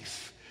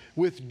faith,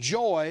 with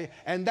joy.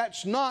 And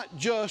that's not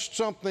just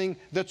something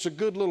that's a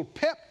good little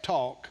pep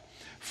talk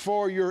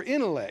for your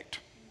intellect.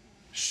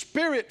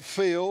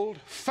 Spirit-filled,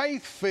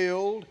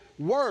 faith-filled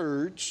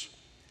words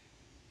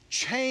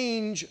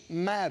change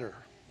matter.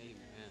 Amen.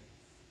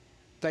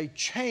 They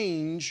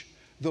change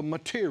the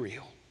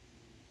material.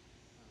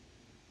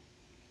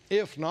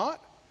 If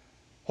not,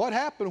 what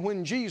happened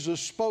when Jesus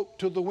spoke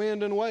to the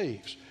wind and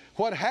waves?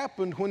 What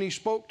happened when he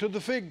spoke to the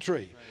fig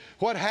tree?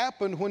 What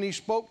happened when he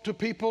spoke to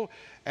people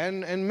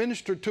and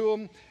ministered to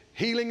them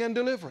healing and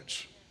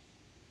deliverance?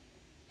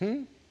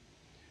 When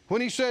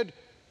he said,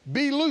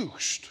 be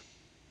loosed.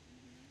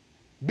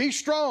 Be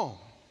strong,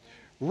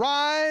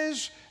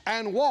 rise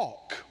and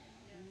walk.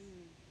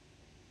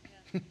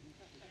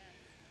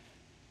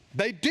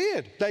 They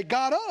did. They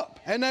got up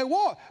and they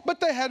walked. But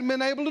they hadn't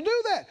been able to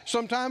do that.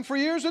 Sometime for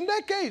years and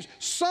decades.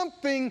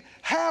 Something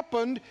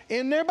happened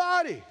in their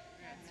body.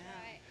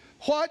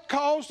 What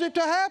caused it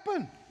to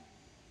happen?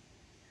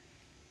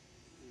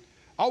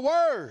 A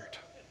word.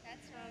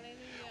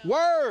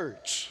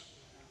 Words.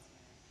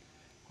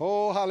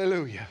 Oh,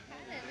 hallelujah.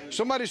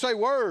 Somebody say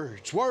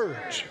words,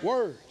 words,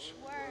 words.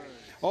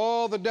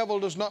 Oh, the devil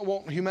does not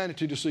want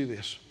humanity to see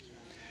this.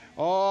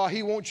 Oh,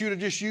 he wants you to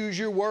just use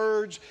your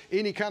words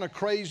any kind of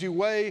crazy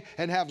way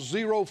and have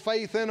zero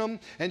faith in them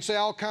and say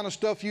all kind of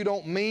stuff you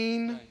don't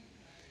mean.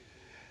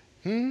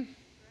 And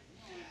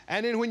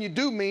then when you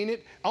do mean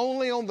it,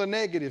 only on the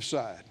negative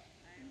side.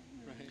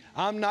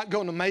 I'm not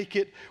going to make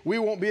it. We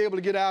won't be able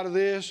to get out of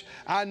this.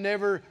 I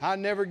never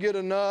get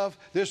enough.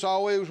 This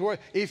always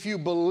works. If you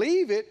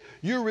believe it,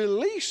 you're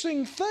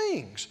releasing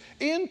things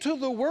into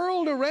the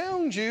world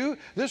around you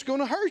that's going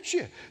to hurt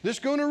you, that's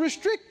going to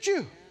restrict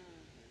you.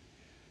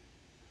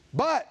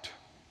 But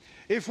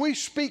if we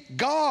speak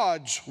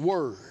God's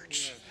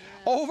words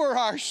over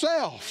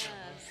ourselves,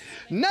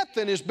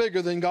 nothing is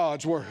bigger than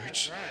God's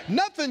words.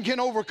 Nothing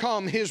can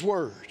overcome His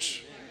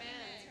words.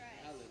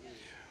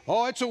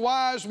 Oh, it's a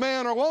wise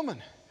man or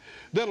woman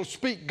that'll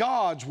speak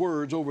God's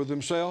words over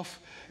themselves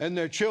and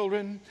their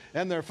children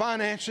and their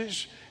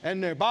finances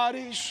and their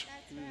bodies.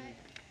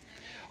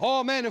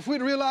 Oh, man, if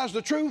we'd realized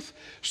the truth,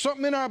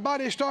 something in our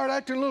body started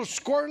acting a little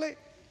squirrely,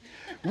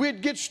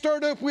 we'd get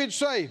stirred up. We'd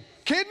say,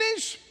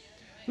 kidneys,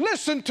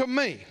 listen to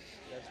me.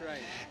 That's right.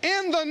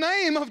 In the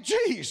name of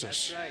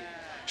Jesus, That's right.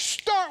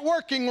 start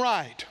working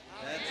right.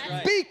 That's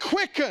right. Be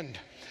quickened.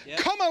 Yep.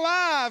 Come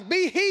alive.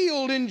 Be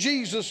healed in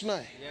Jesus'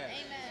 name. Yes.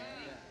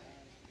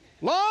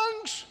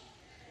 Lungs,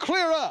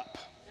 clear up.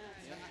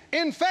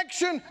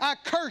 Infection, I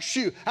curse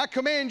you. I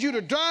command you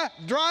to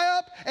dry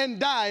up and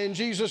die in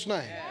Jesus'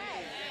 name.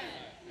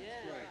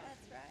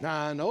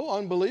 Now, I know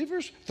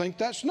unbelievers think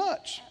that's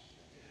nuts.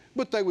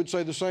 But they would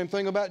say the same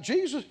thing about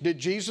Jesus. Did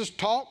Jesus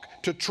talk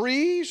to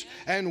trees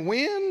and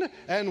wind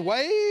and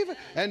wave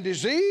and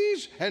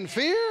disease and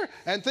fear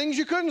and things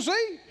you couldn't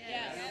see?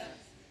 Yes.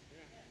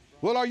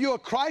 Well, are you a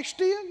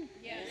Christian?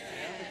 Yes.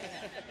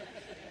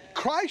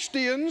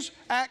 Christians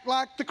act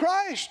like the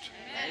Christ.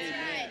 That's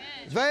right.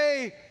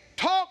 They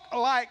talk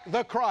like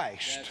the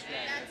Christ.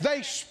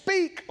 They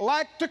speak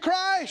like the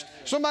Christ.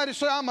 Somebody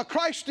say, I'm a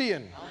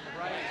Christian.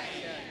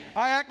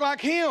 I act like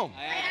Him.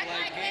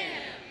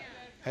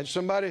 Had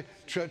somebody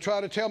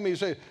try to tell me,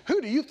 say,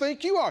 who do you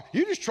think you are?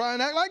 You just try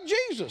and act like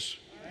Jesus.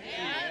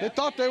 They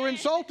thought they were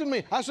insulting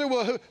me. I said,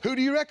 well, who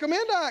do you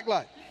recommend I act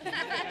like?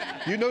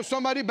 You know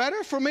somebody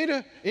better for me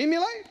to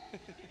emulate?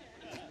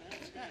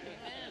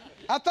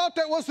 I thought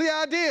that was the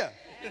idea.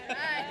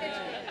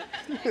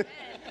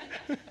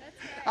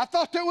 I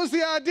thought that was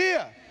the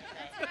idea.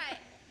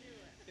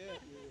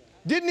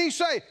 Didn't he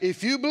say,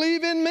 if you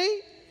believe in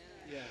me,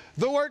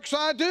 the works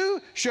I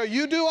do, shall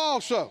you do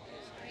also?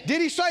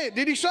 Did he say it?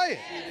 Did he say it?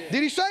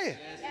 Did he say it?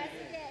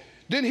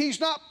 Then he's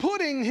not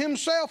putting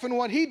himself and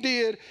what he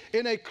did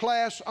in a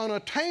class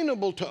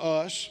unattainable to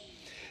us.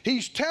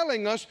 He's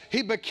telling us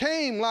he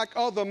became like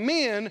other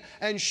men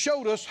and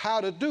showed us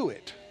how to do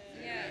it.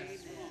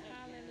 Yes.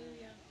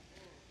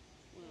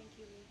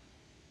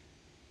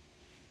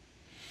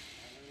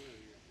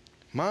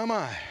 Hallelujah.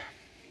 My.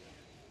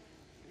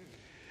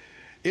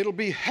 It'll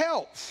be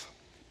health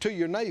to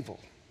your navel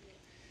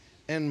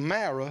and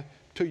marrow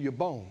to your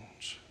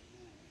bones.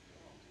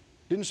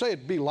 Didn't say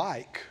it'd be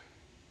like.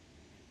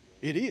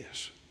 It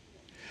is.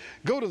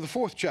 Go to the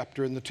 4th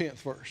chapter in the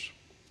 10th verse.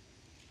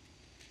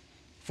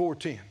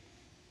 4:10.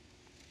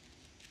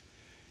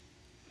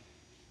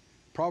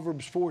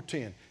 Proverbs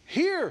 4:10.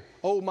 Hear,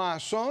 O my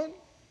son.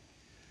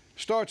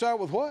 Starts out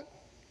with what?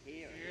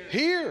 Hear.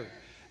 Hear.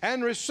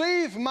 And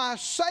receive my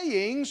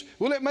sayings.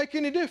 Will it make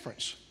any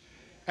difference?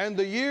 And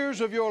the years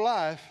of your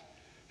life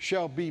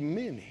shall be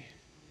many.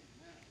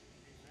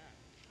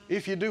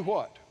 If you do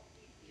what?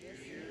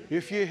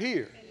 If you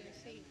hear.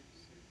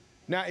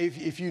 Now,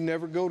 if you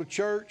never go to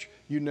church,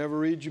 you never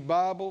read your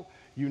Bible,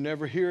 you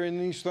never hear any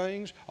of these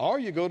things, or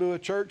you go to a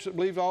church that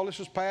believes all this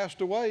has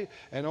passed away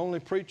and only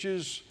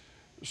preaches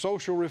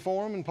social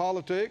reform and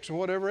politics and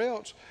whatever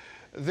else,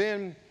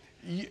 then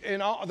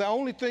the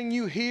only thing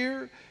you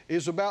hear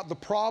is about the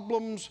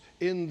problems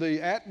in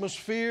the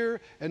atmosphere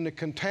and the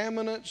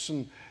contaminants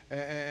and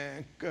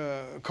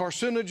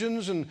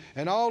carcinogens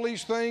and all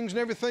these things and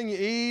everything you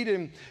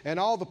eat and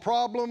all the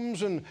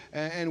problems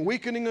and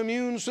weakening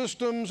immune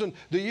systems, and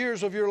the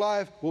years of your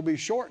life will be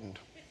shortened.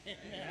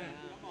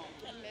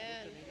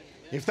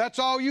 If that's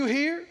all you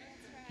hear,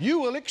 you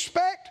will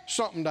expect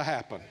something to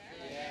happen.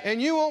 And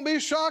you won't be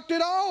shocked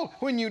at all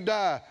when you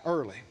die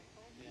early.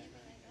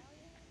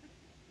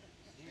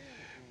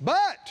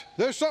 But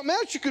there's something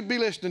else you could be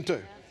listening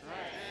to.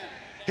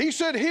 He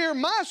said, hear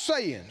my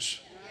sayings.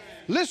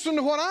 Listen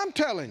to what I'm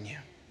telling you.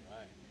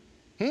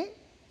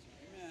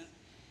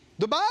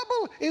 The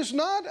Bible is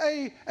not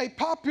a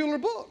popular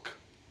book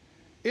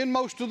in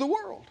most of the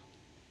world.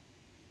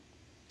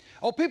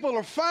 Oh, people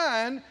are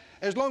fine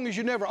as long as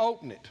you never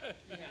open it.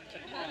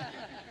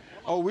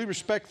 Oh, we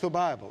respect the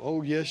Bible.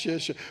 Oh, yes,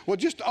 yes, yes. Well,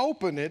 just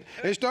open it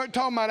and start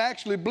talking about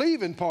actually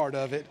believing part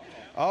of it.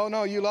 Oh,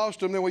 no, you lost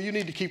them. Well, you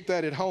need to keep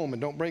that at home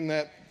and don't bring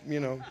that,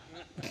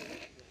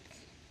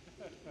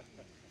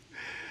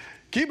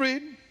 Keep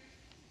reading.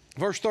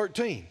 Verse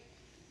 13.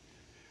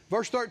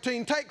 Verse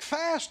 13, take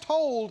fast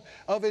hold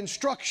of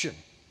instruction.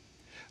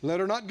 Let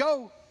her not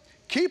go.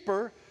 Keep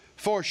her,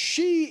 for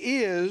she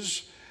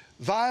is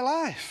thy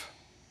life.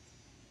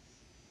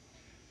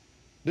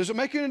 Does it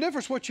make any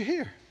difference what you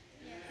hear?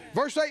 Yes.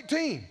 Verse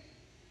 18.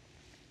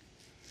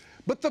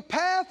 But the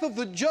path of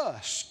the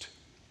just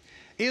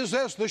is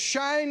as the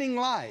shining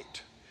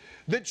light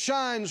that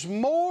shines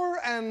more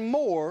and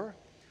more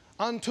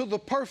unto the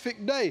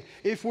perfect day.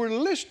 If we're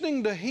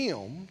listening to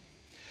Him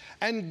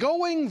and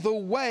going the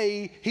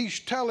way He's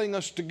telling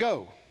us to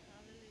go,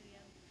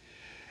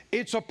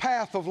 it's a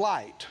path of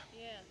light,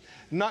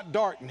 not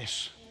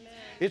darkness. Amen.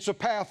 It's a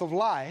path of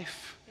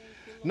life,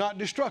 not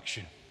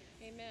destruction.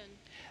 Amen.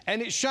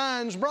 And it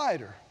shines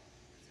brighter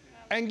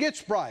and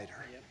gets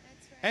brighter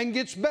and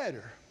gets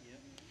better.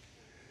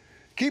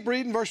 Keep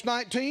reading verse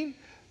 19.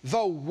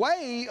 The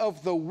way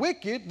of the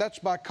wicked, that's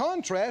by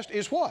contrast,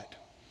 is what?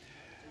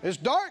 It's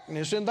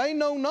darkness, and they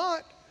know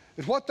not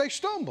at what they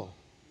stumble.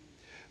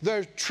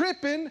 They're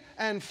tripping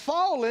and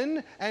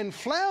falling and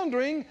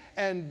floundering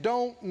and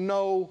don't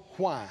know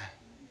why.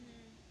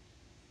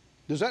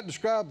 Does that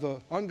describe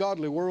the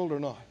ungodly world or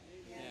not?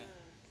 Yeah.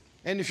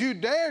 And if you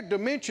dared to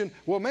mention,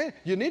 well, man,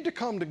 you need to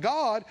come to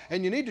God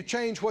and you need to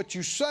change what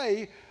you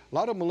say, a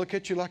lot of them will look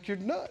at you like you're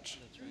nuts.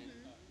 That's right.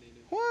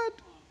 What?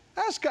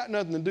 That's got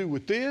nothing to do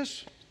with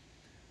this.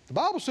 The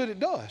Bible said it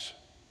does.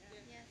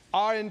 Yes.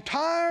 Our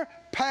entire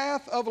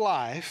path of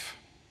life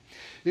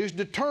is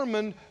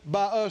determined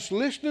by us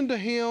listening to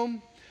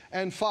Him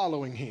and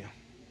following Him.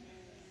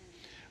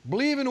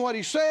 Believing what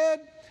He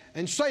said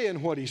and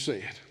saying what He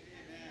said.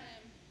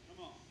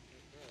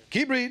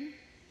 Keep reading.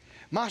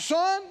 My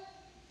son,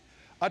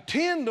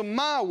 attend to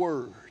my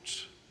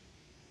words.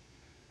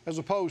 As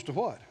opposed to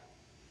what?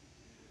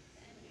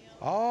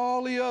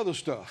 All the other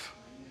stuff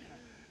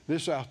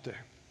that's out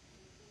there.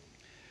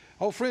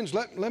 Oh, friends,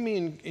 let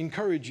me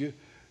encourage you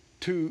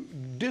to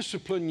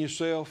discipline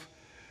yourself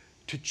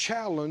to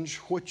challenge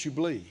what you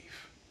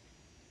believe.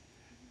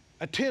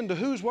 Attend to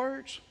whose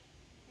words?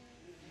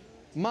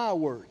 My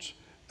words.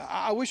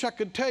 I wish I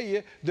could tell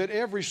you that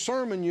every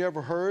sermon you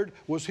ever heard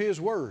was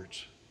His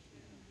words.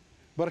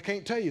 But I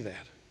can't tell you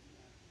that.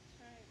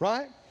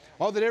 Right?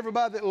 Or that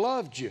everybody that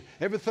loved you,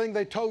 everything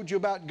they told you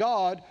about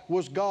God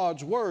was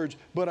God's words.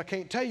 But I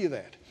can't tell you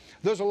that.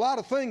 There's a lot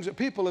of things that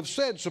people have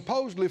said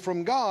supposedly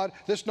from God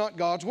that's not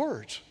God's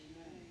words.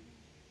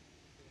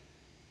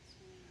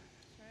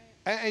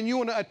 And you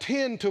want to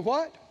attend to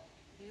what?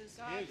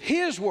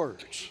 His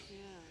words.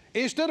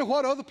 Instead of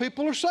what other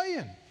people are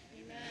saying.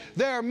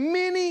 There are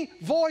many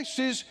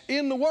voices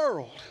in the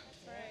world.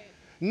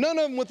 None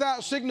of them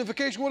without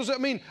signification. What does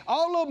that mean?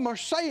 All of them are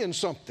saying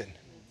something.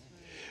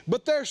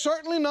 But they're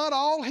certainly not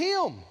all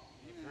Him.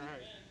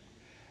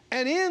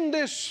 And in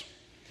this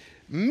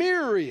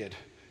myriad,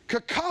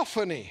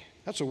 cacophony,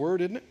 that's a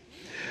word, isn't it?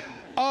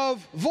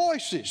 Of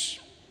voices,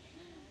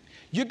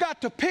 you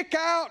got to pick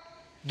out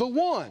the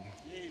one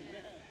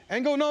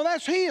and go, no,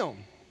 that's Him.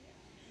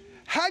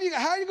 How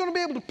are you going to be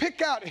able to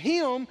pick out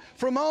Him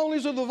from all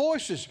these other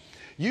voices?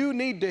 You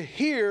need to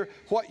hear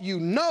what you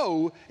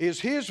know is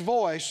His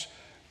voice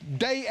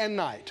day and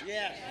night.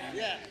 Yes,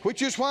 yes.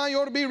 Which is why you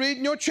ought to be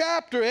reading your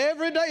chapter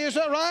every day. Is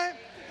that right?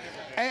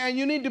 And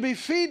you need to be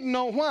feeding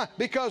on why?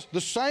 Because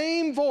the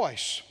same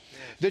voice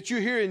that you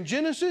hear in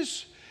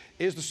Genesis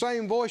is the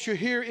same voice you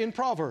hear in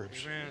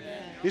Proverbs.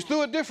 Amen. It's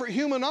through a different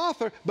human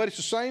author, but it's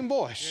the same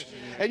voice.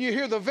 And you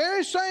hear the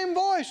very same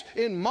voice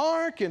in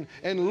Mark and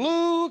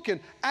Luke and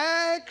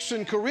Acts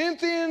and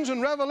Corinthians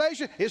and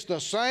Revelation. It's the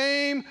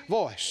same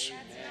voice.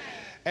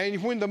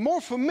 And when the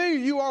more familiar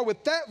you are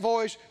with that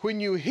voice, when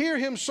you hear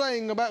Him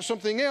saying about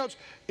something else,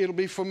 it'll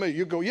be familiar.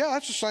 You go, yeah,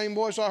 that's the same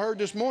voice I heard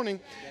this morning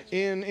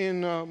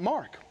in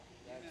Mark.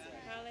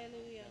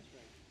 Hallelujah.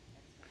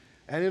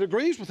 And it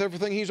agrees with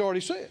everything He's already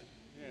said.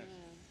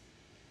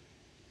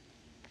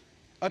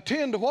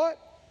 Attend to what?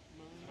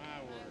 My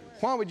word.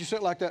 Why would you say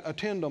it like that?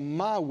 Attend to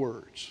my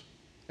words,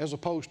 as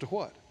opposed to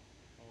what?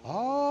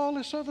 All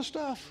this other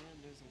stuff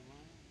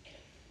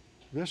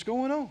that's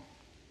going on.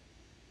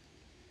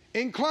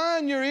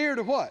 Incline your ear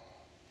to what?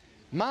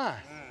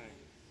 Mine.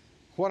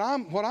 What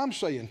I'm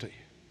saying to you.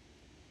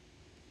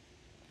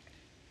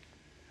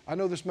 I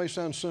know this may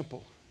sound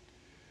simple,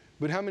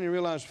 but how many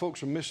realize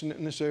folks are missing it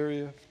in this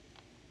area?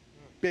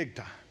 Big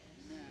time.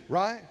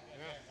 Right?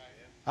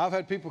 I've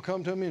had people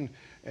come to me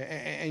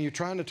and you're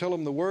trying to tell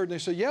them the word, and they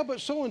say, yeah,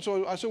 but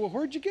so-and-so. I said, well,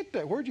 where'd you get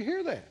that? Where'd you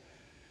hear that?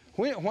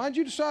 Why'd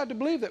you decide to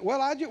believe that?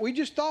 Well, we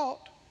just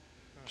thought.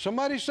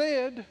 Somebody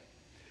said.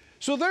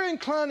 So they're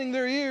inclining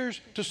their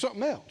ears to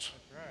something else.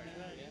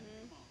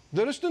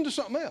 They're listening to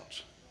something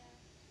else.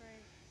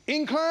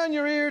 Incline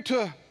your ear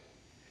to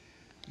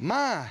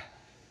my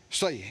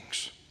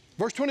sayings.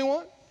 Verse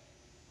 21.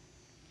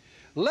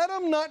 Let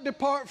them not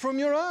depart from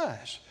your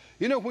eyes.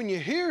 You know, when you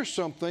hear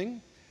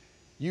something,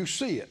 you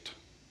see it.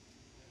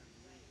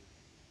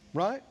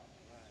 Right?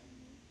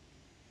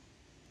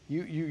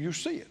 You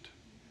see it.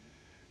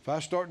 If I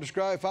start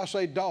describing, if I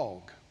say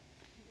dog,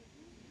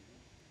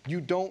 you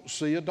don't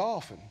see a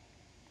dolphin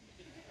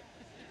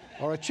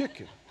or a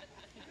chicken.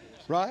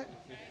 Right?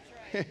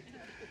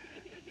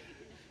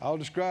 I'll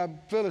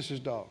describe Phyllis's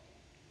dog.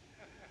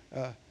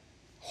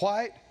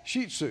 White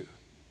Shih Tzu.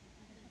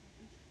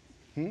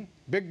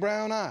 Big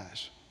brown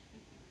eyes.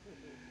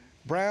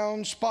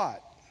 Brown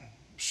spot.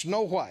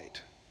 Snow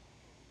white.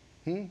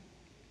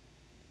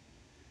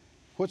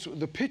 What's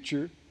the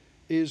picture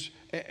is,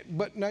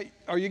 but now,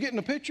 are you getting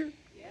the picture?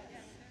 Yes.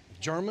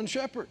 German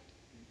Shepherd.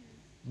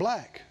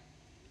 Black.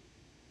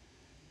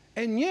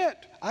 And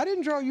yet, I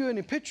didn't draw you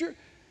any picture.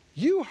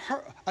 You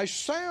heard a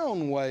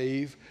sound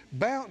wave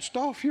bounced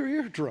off your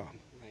eardrum.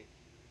 Right.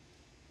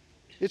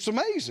 It's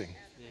amazing.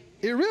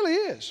 It really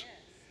is.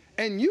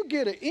 And you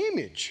get an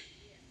image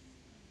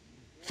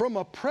from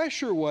a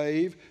pressure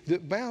wave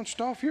that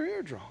bounced off your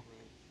eardrum.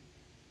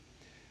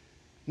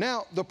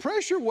 Now, the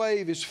pressure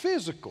wave is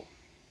physical.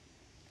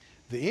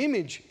 The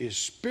image is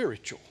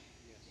spiritual.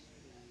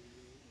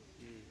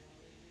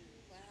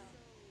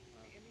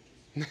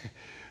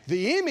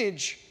 The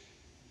image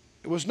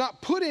was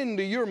not put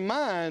into your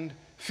mind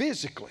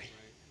physically.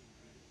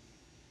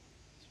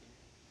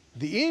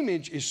 The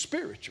image is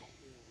spiritual.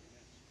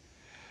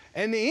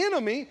 And the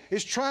enemy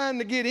is trying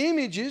to get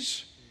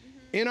images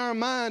in our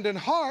mind and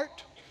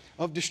heart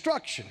of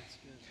destruction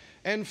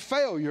and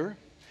failure.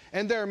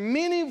 And there are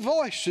many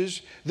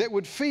voices that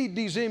would feed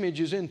these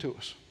images into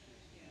us.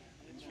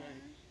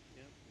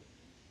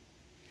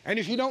 And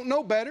if you don't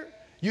know better,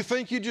 you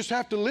think you just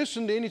have to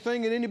listen to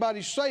anything that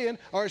anybody's saying,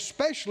 or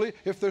especially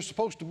if they're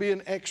supposed to be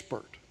an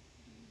expert.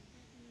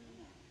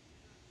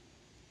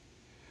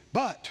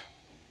 But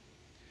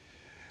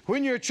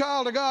when you're a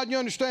child of God and you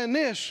understand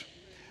this,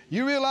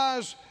 you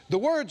realize the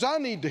words I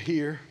need to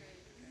hear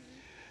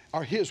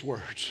are His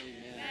words.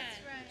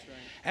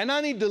 And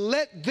I need to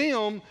let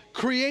them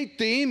create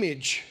the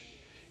image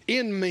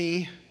in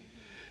me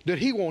that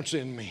He wants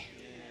in me.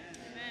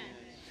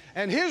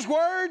 And His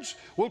words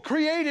will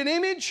create an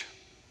image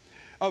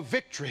of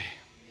victory.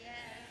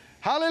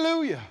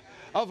 Hallelujah.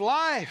 Of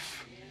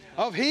life,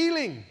 of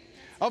healing,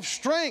 of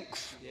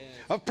strength,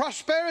 of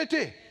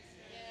prosperity,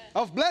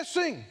 of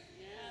blessing.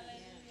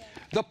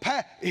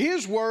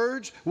 His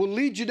words will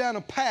lead you down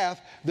a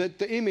path that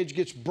the image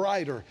gets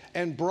brighter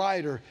and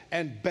brighter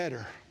and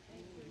better.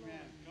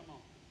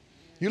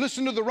 You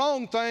listen to the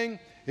wrong thing,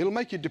 it'll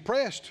make you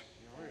depressed.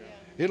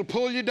 It'll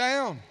pull you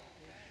down.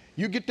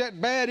 You get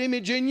that bad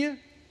image in you.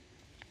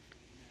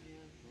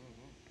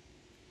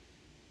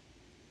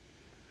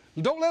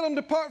 Don't let them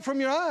depart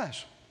from your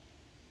eyes.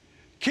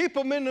 Keep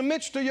them in the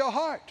midst of your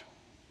heart.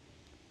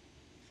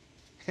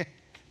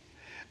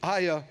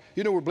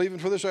 We're believing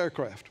for this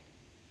aircraft.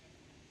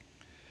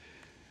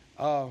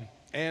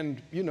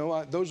 And,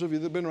 those of you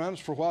that have been around us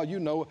for a while,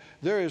 you know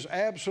there is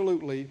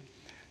absolutely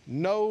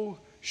no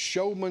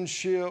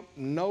showmanship,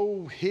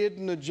 no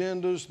hidden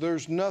agendas.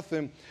 There's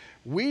nothing.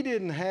 We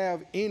didn't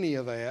have any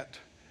of that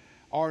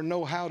or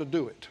know how to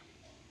do it.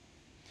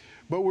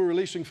 But we're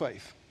releasing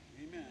faith.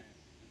 Amen.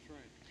 That's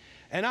right.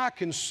 And I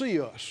can see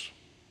us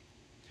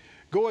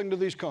going to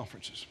these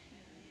conferences.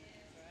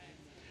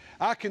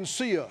 I can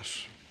see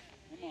us.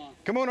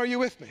 Come on, are you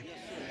with me?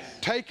 Yes,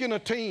 taking a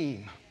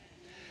team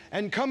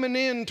and coming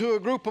into a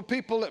group of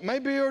people that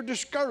maybe are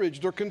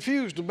discouraged or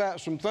confused about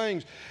some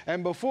things.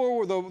 And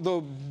before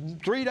the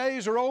 3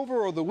 days are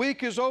over or the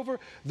week is over,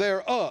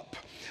 they're up.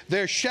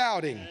 They're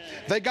shouting.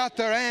 They got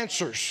their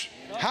answers.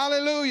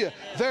 Hallelujah.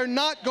 They're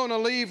not going to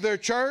leave their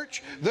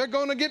church. They're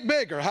going to get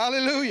bigger.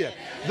 Hallelujah.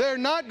 They're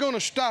not going to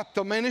stop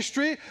the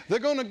ministry. They're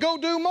going to go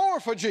do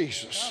more for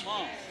Jesus. Come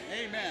on.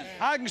 Amen.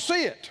 I can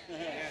see it.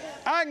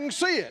 I can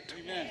see it.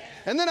 Amen.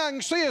 And then I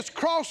can see us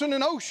crossing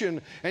an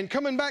ocean and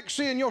coming back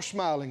seeing your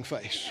smiling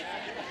face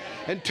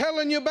and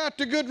telling you about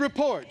the good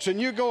reports, and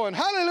you going,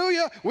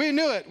 hallelujah, we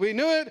knew it, we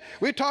knew it,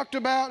 we talked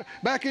about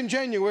back in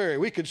January,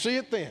 we could see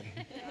it then.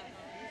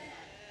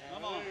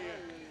 Come on.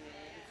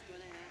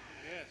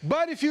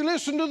 But if you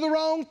listen to the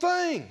wrong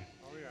thing,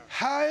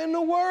 how in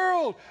the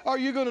world are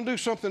you going to do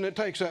something that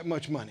takes that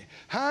much money?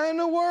 How in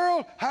the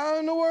world, how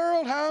in the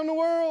world, how in the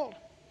world?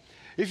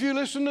 If you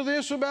listen to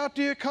this about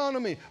the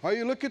economy, or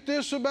you look at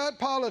this about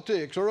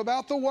politics, or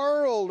about the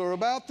world, or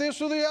about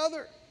this or the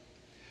other,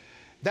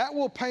 that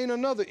will paint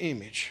another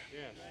image.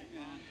 Yes.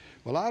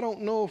 Well, I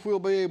don't know if we'll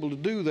be able to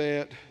do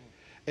that,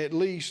 at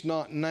least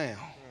not now.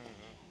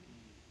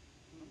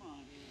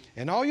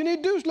 And all you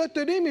need to do is let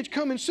that image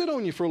come and sit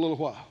on you for a little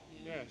while.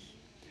 Yes.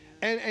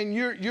 And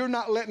you're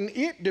not letting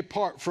it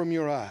depart from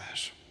your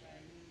eyes.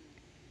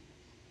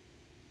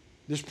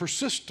 It's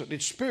persistent,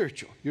 it's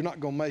spiritual. You're not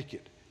going to make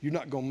it. You're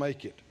not going to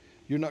make it.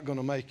 You're not going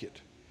to make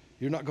it.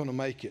 You're not going to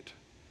make it.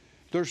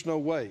 There's no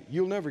way.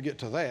 You'll never get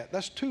to that.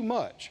 That's too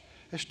much.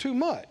 That's too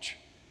much.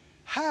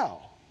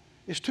 How?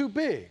 It's too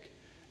big.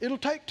 It'll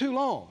take too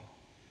long.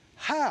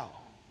 How?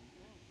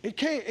 It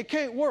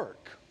can't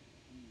work.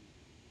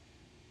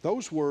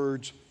 Those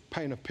words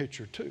paint a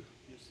picture too.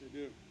 Yes, they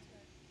do.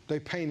 They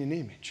paint an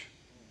image.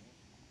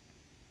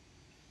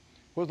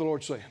 What's the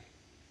Lord saying?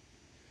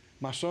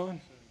 My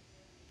son,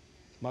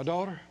 my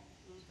daughter,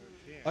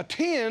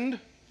 attend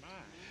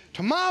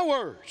to my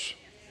words.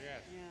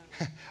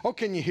 Oh,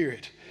 can you hear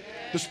it?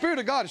 The Spirit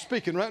of God is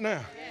speaking right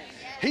now.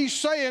 He's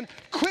saying,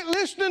 quit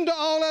listening to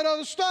all that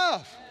other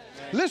stuff.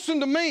 Listen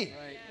to me.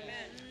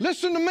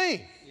 Listen to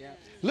me.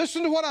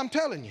 Listen to what I'm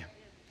telling you.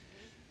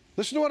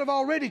 Listen to what I've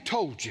already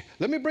told you.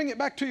 Let me bring it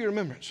back to your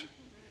remembrance.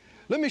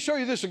 Let me show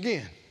you this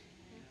again.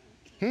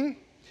 And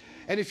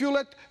if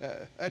you'll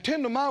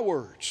attend to my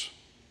words,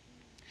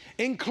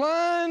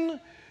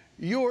 incline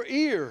your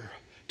ear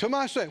to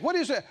my saying. What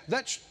is that?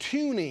 That's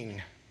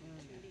tuning.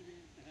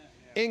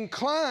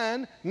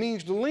 Incline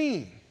means to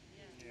lean.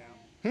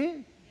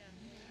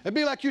 It'd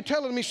be like you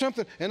telling me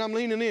something and I'm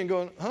leaning in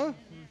going, huh?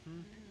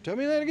 Tell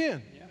me that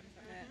again.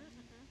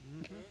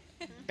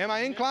 Am I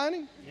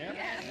inclining?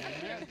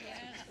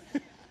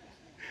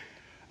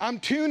 I'm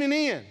tuning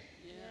in.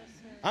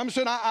 I'm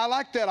saying, I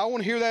like that. I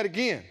want to hear that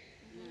again.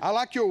 I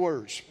like your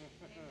words.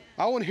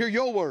 I want to hear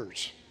your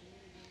words.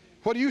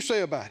 What do you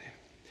say about it?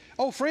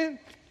 Oh, friend,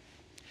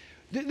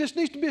 this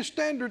needs to be a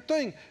standard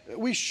thing.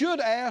 We should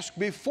ask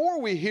before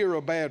we hear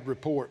a bad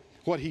report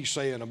what he's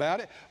saying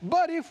about it.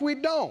 But if we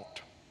don't,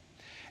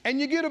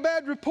 and you get a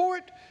bad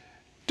report,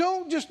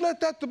 don't just let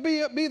that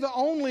be the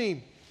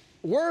only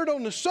word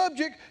on the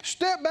subject.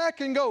 Step back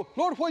and go,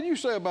 Lord, what do you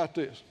say about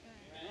this?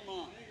 Come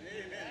on.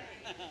 Amen.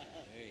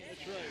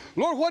 That's right.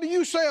 Lord, what do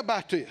you say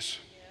about this?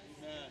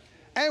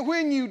 And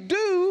when you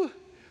do,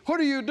 what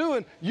are you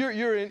doing?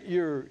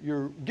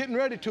 You're getting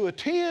ready to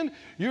attend.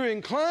 You're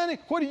inclining.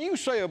 What do you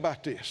say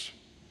about this?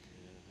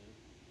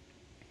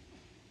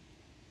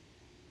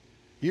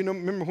 You know,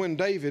 remember when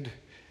David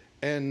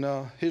and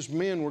his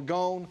men were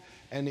gone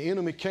and the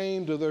enemy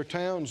came to their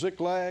town,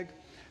 Ziklag,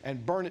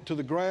 and burned it to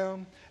the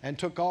ground and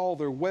took all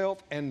their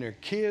wealth and their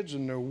kids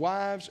and their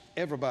wives,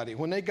 everybody.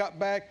 When they got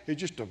back,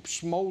 it's just a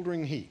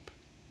smoldering heap.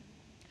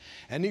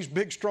 And these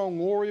big, strong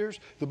warriors,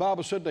 the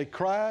Bible said they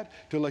cried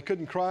till they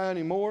couldn't cry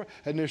anymore,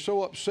 and they're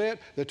so upset,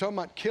 they're talking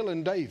about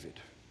killing David.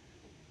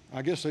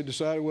 I guess they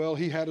decided, well,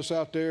 he had us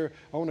out there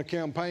on a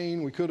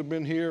campaign, we could have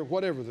been here,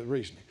 whatever the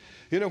reasoning.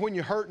 You know, when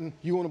you're hurting,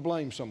 you want to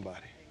blame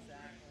somebody.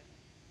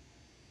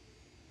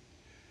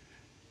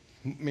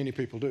 Exactly. Many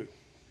people do.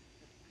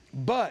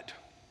 But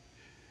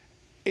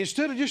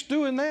instead of just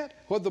doing that,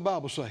 what did the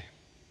Bible say?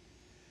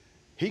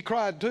 He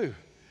cried too.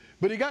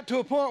 But he got to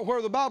a point where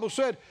the Bible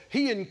said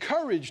he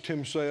encouraged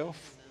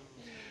himself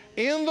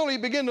He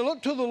began to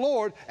look to the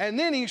Lord, and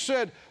then he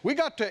said, we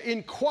got to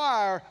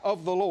inquire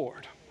of the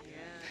Lord.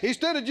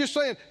 Instead of just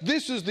saying,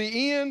 this is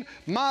the end,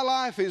 my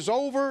life is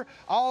over,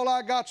 all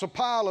I got's a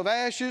pile of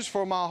ashes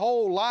for my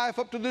whole life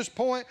up to this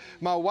point,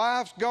 my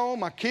wife's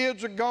gone, my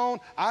kids are gone,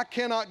 I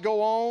cannot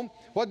go on.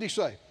 What did he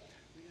say?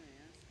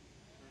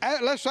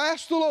 Let's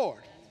ask the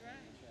Lord.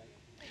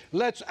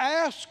 Let's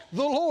ask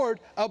the Lord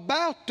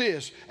about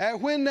this.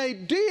 And when they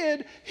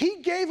did,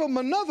 he gave them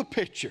another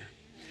picture.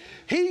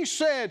 He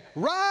said,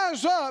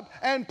 rise up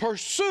and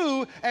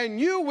pursue, and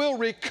you will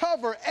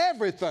recover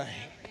everything.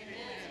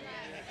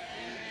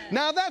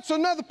 Now that's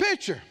another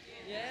picture.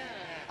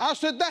 I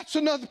said, that's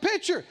another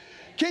picture.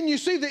 Can you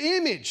see the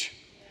image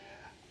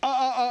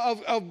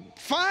of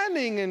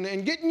finding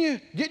and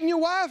getting your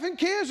wife and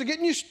kids and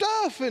getting your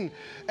stuff and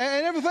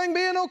everything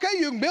being okay?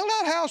 You can build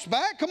that house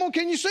back. Come on,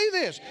 can you see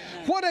this?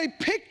 What a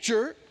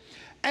picture.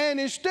 And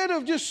instead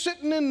of just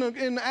sitting in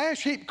the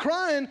ash heap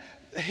crying,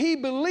 he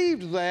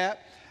believed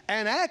that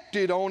and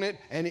acted on it,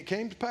 and it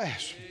came to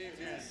pass.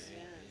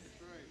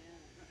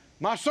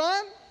 My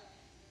son,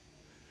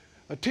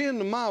 attend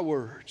to my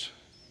words.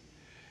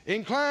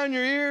 Incline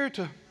your ear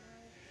to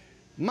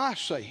my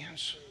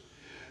sayings.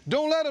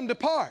 Don't let them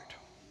depart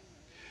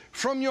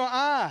from your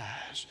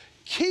eyes.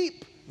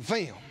 Keep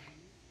them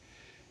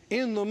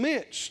in the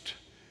midst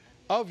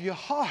of your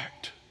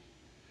heart.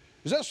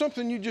 Is that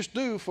something you just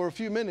do for a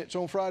few minutes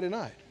on Friday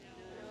night?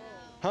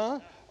 Huh?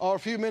 Or a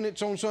few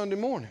minutes on Sunday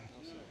morning?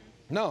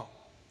 No.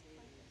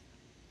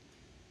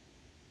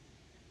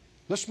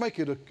 Let's make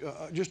it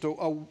just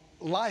a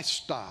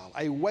lifestyle,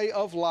 a way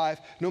of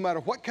life. No matter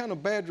what kind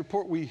of bad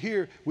report we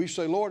hear, we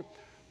say, Lord,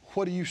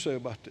 what do you say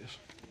about this?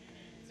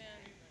 Amen.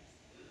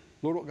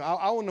 Lord,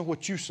 I want to know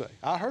what you say.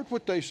 I heard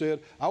what they said.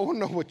 I want to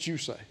know what you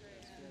say.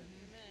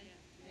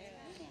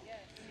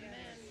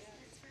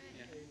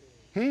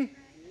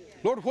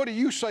 Lord, what do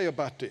you say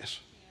about this?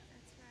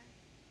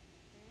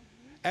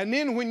 And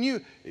then when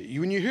you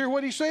hear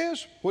what he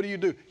says, what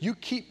do? You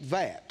keep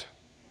that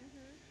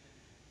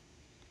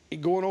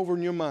going over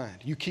in your mind.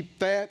 You keep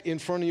that in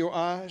front of your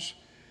eyes.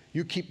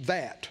 You keep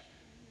that.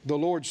 The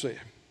Lord said.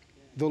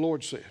 The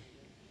Lord said.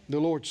 The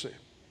Lord said.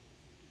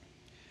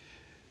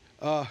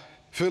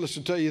 Phyllis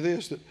will tell you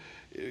this, that,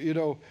 you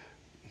know,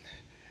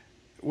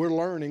 we're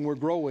learning, we're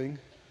growing,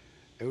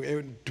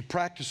 to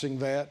practicing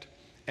that.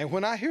 And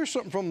when I hear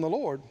something from the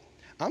Lord,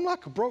 I'm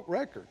like a broke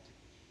record.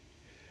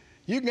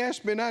 You can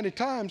ask me 90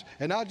 times,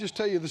 and I'll just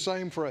tell you the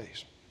same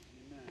phrase.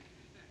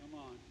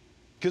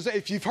 Because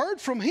if you've heard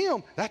from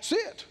him, that's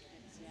it.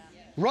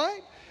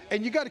 Right?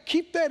 And you got to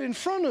keep that in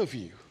front of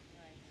you.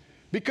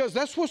 Because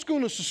that's what's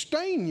going to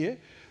sustain you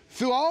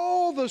through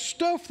all the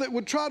stuff that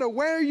would try to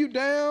wear you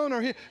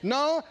down.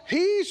 No,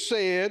 he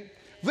said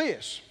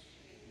this.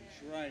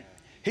 That's right.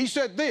 He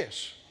said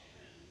this.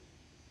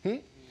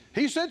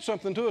 He said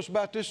something to us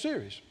about this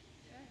series.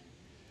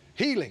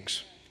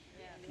 Healings.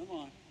 Come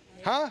on.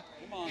 Huh?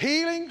 Come on.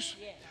 Healings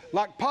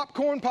like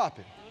popcorn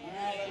popping.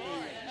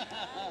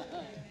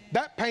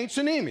 That paints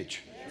an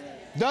image,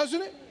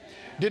 doesn't it?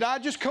 Did I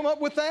just come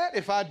up with that?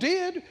 If I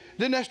did,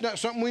 then that's not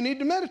something we need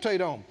to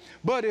meditate on.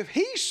 But if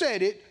he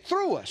said it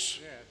through us,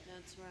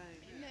 that's right.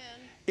 Amen.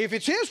 If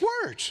it's his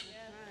words,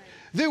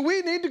 then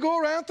we need to go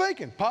around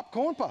thinking,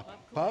 popcorn popping,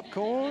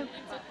 popcorn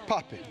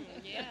popping.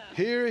 Yeah.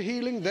 Here a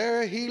healing,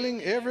 there a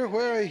healing,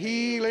 everywhere a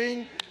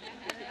healing.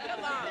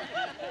 Come on.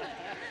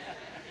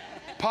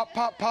 Pop,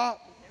 pop,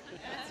 pop.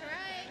 That's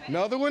right.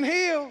 Another one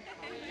healed.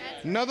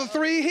 Another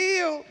 3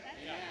 healed.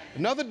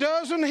 Another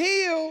dozen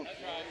healed.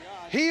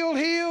 Healed,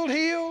 healed,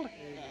 healed,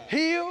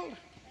 healed.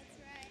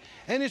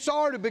 And it's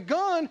already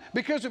begun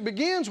because it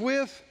begins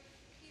with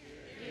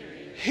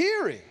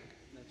hearing.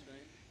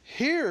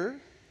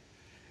 Hear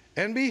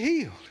and be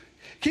healed.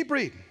 Keep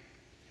reading.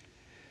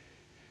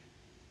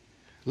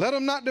 Let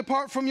them not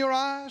depart from your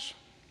eyes.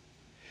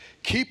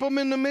 Keep them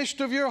in the midst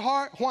of your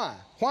heart. Why?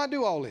 Why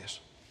do all this?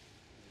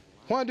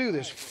 Why do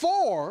this?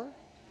 For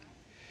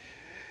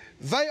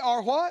they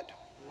are what?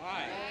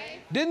 Life.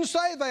 Didn't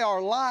say they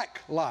are like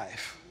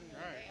life.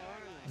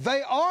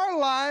 They are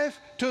life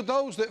to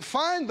those that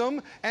find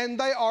them, and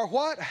they are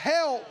what?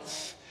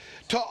 Health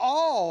to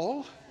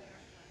all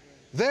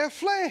their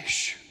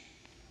flesh.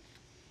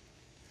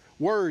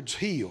 Words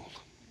heal.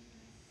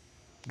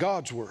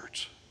 God's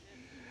words.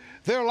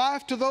 They're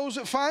life to those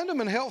that find them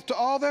and health to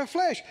all their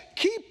flesh.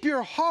 Keep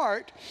your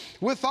heart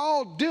with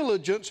all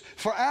diligence,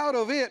 for out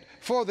of it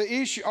for the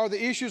issue are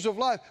the issues of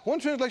life. One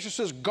translation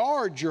says,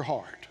 guard your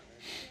heart.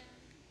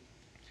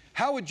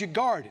 How would you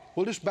guard it?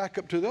 Well, just back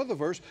up to the other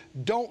verse.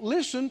 Don't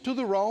listen to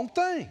the wrong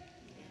thing.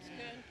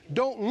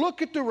 Don't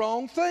look at the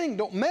wrong thing.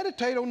 Don't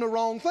meditate on the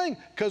wrong thing.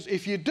 Because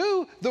if you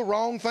do, the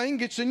wrong thing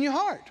gets in your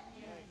heart.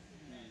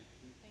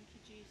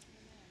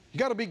 You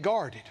got to be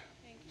guarded.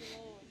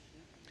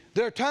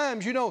 There are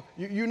times, you know,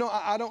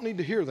 I don't need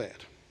to hear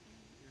that.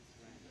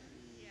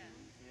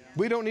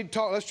 We don't need to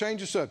talk. Let's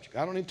change the subject.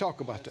 I don't need to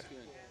talk about that.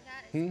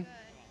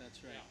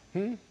 That's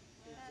right.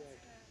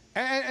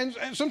 And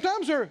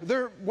sometimes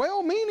they're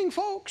well-meaning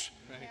folks,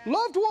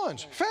 loved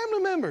ones, family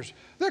members.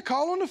 They're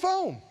calling the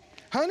phone.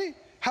 Honey,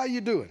 how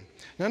you doing?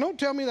 Now, don't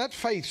tell me that's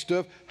faith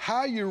stuff.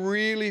 How you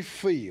really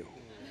feel.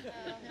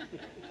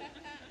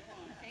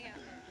 Hang on.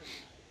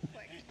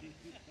 Quick.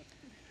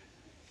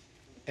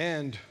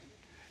 And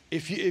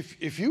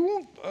if you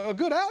want a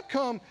good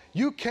outcome,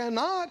 you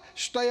cannot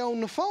stay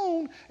on the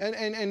phone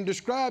and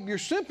describe your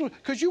symptoms,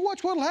 because you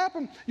watch what will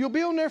happen. You'll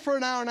be on there for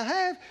an hour and a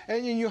half,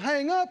 and you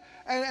hang up,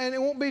 and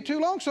it won't be too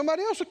long.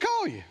 Somebody else will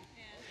call you.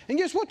 And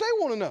guess what they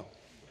want to know?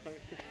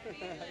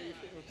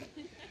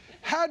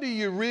 How do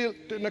you really,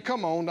 now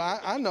come on,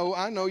 I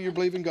know you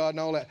believe in God and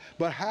all that,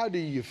 but how do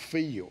you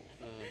feel?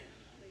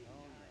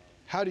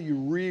 How do you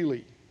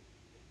really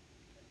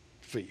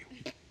feel?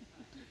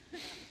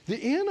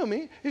 The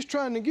enemy is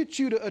trying to get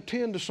you to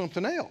attend to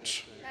something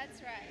else.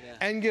 That's right.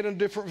 And get a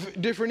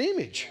different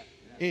image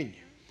in you.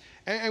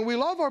 And we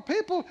love our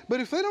people,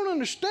 but if they don't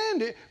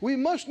understand it, we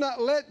must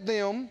not let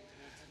them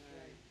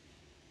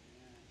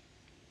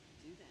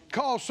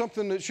cause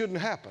something that shouldn't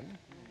happen.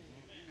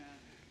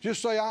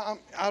 Just say, I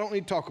don't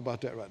need to talk about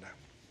that right now.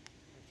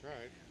 That's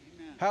right.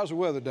 How's the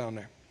weather down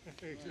there?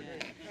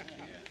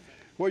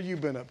 What have you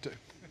been up to?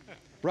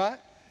 Right?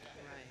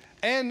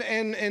 And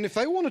if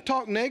they want to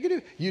talk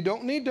negative, you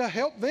don't need to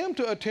help them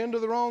to attend to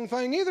the wrong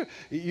thing either.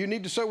 You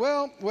need to say,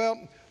 well,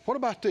 what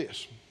about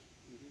this?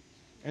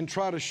 And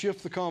try to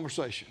shift the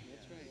conversation.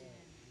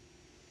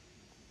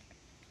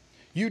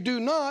 You do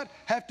not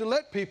have to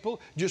let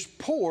people just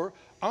pour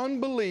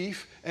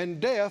unbelief and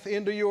death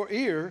into your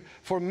ear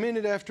for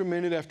minute after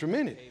minute after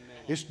minute. Amen.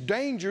 It's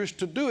dangerous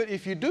to do it.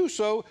 If you do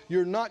so,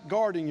 you're not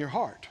guarding your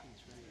heart.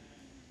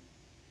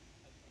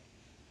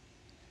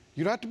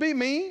 You don't have to be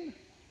mean,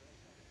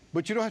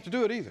 but you don't have to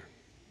do it either.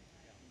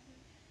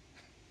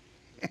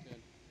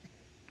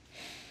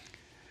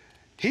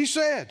 He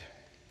said,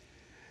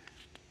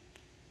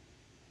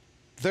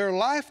 their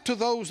life to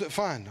those that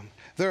find them,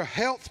 their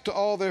health to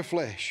all their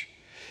flesh.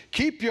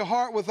 Keep your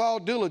heart with all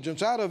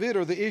diligence. Out of it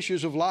are the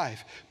issues of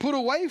life. Put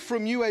away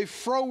from you a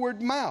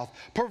froward mouth.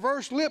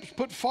 Perverse lips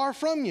put far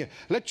from you.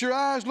 Let your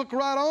eyes look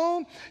right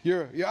on.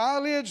 Your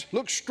eyelids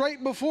look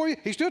straight before you.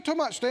 He's still talking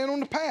about staying on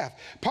the path.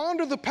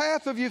 Ponder the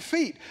path of your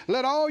feet.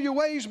 Let all your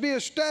ways be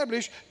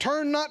established.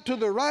 Turn not to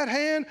the right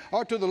hand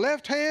or to the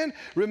left hand.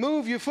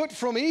 Remove your foot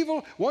from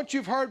evil. Once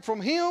you've heard from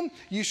Him,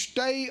 you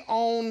stay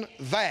on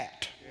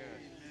that.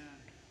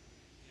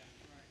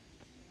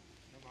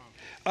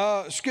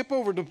 Skip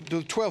over to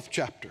the 12th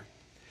chapter.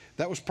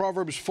 That was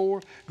Proverbs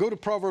 4. Go to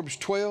Proverbs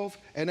 12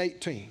 and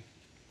 18.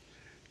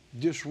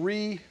 Just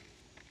reconfirming,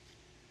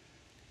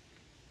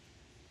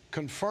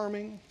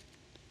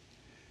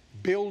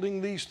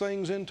 building these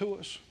things into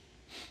us.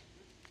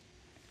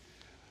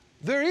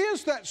 There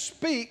is that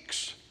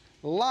speaks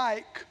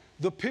like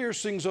the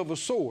piercings of a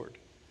sword,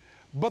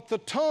 but the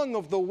tongue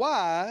of the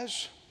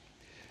wise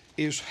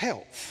is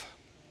health.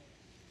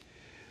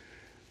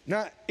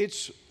 Now,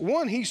 it's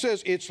one, he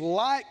says, it's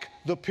like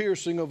the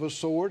piercing of a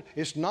sword.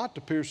 It's not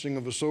the piercing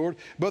of a sword,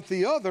 but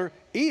the other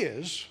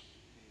is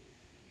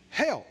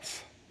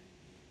health.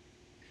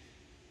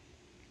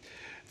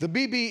 The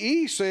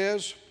BBE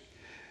says,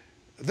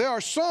 there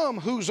are some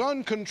whose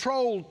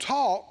uncontrolled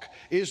talk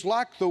is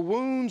like the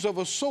wounds of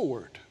a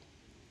sword,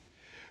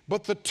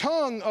 but the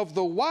tongue of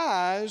the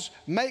wise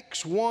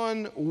makes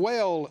one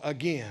well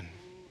again.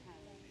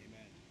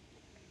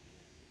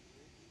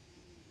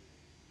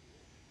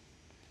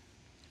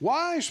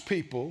 Wise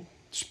people,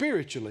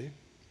 spiritually,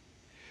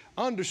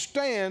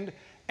 understand,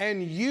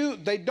 and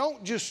they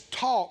don't just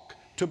talk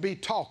to be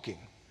talking.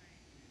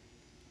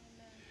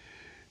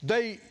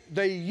 They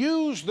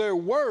use their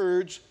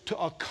words to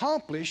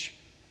accomplish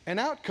an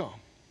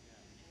outcome.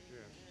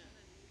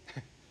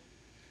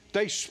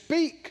 They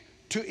speak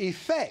to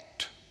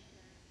effect.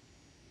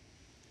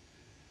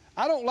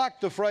 I don't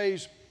like the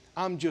phrase,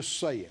 I'm just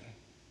saying.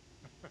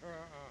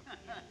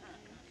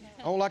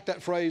 I don't like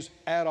that phrase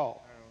at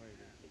all.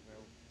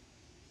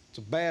 It's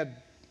a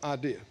bad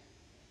idea.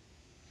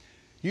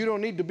 You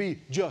don't need to be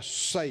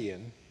just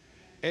saying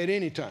at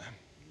any time.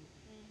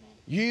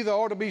 You either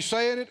ought to be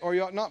saying it or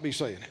you ought not be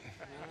saying it.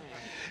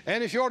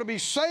 And if you ought to be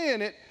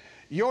saying it,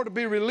 you ought to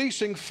be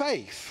releasing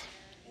faith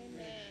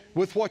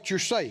with what you're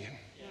saying.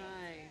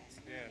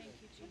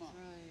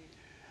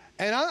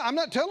 And I'm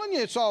not telling you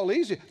it's all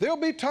easy. There'll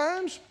be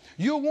times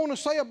you'll want to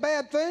say a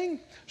bad thing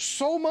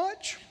so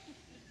much,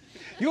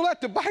 you'll have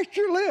to bite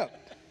your lip.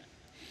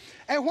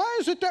 And why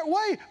is it that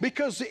way?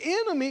 Because the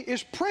enemy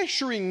is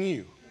pressuring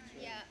you.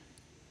 Yeah.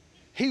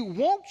 He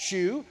wants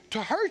you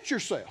to hurt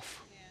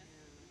yourself. Yeah.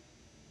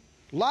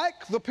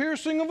 Like the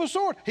piercing of a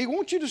sword. He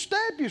wants you to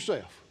stab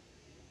yourself.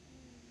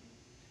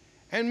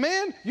 And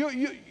man, you'll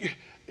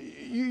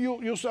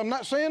I'm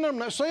not saying that, I'm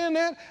not saying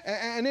that.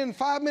 And then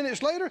 5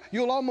 minutes later,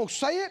 you'll almost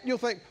say it. And you'll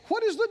think,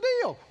 what is the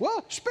deal?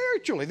 Well,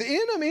 spiritually, the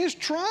enemy is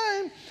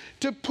trying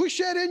to push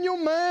that in your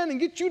mind and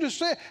get you to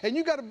say it. And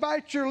you got to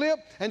bite your lip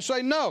and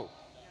say, no.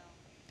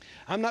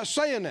 I'm not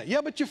saying that. Yeah,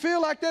 but you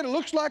feel like that. It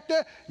looks like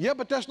that. Yeah,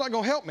 but that's not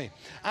going to help me.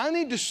 I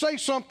need to say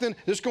something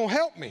that's going to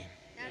help me.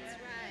 That's right.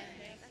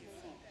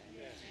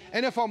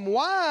 And if I'm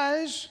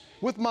wise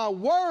with my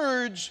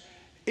words,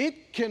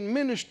 it can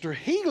minister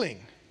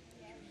healing.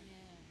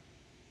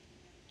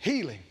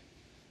 Healing.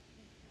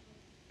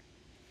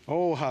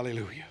 Oh,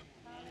 hallelujah.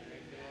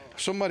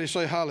 Somebody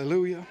say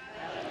hallelujah.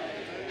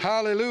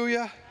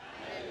 Hallelujah.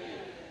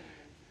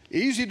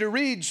 Easy to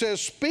read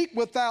says, speak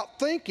without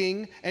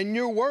thinking, and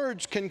your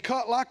words can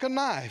cut like a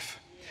knife.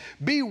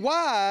 Be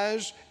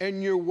wise,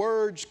 and your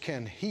words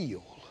can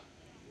heal.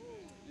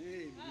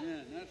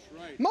 Amen. That's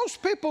right.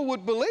 Most people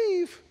would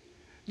believe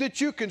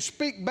that you can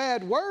speak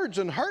bad words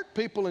and hurt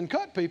people and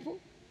cut people.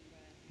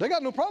 They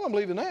got no problem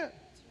believing that.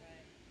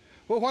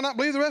 Well, why not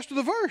believe the rest of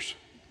the verse?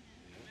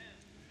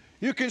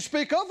 You can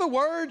speak other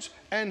words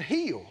and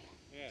heal.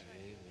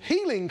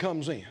 Healing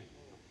comes in.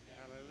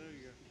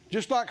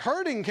 Just like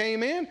hurting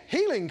came in,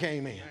 healing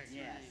came in.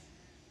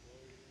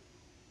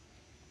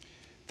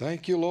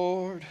 Thank you,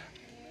 Lord.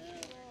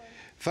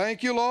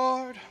 Thank you,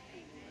 Lord.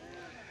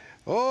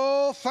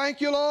 Oh,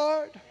 thank you,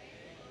 Lord.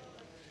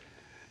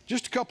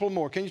 Just a couple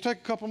more. Can you take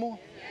a couple more?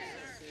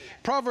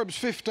 Proverbs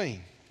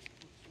 15.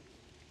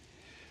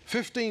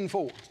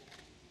 15:4.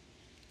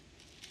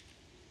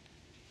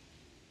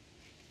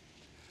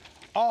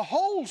 A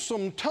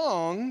wholesome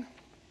tongue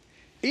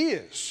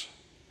is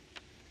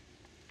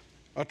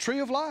a tree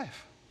of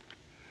life,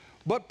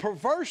 but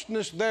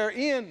perverseness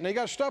therein, now you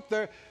got to stop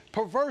there,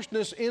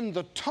 perverseness in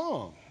the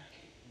tongue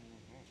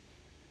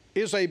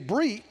is a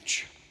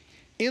breach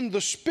in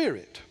the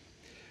spirit.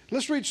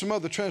 Let's read some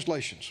other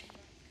translations.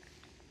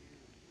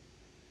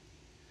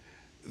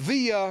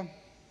 The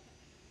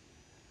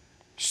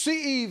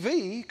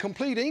CEV,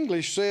 Complete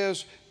English,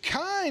 says,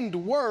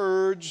 kind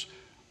words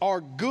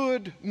are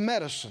good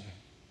medicine.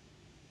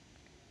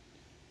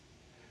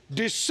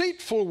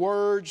 Deceitful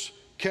words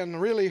can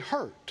really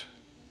hurt.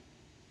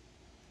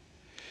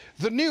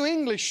 The New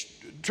English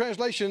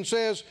translation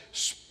says,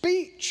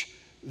 speech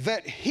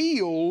that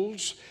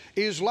heals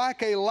is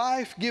like a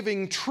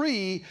life-giving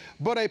tree,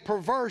 but a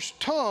perverse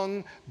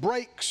tongue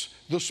breaks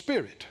the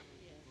spirit.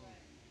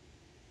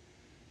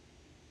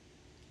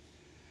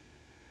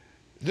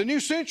 The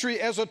New Century,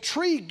 as a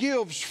tree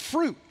gives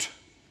fruit,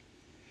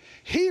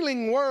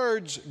 healing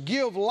words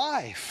give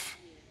life,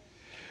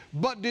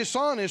 but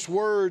dishonest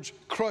words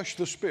crush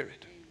the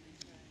spirit.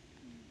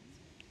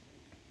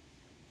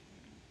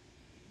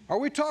 Are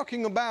we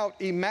talking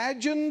about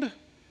imagined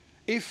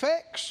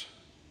effects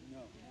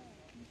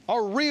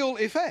or real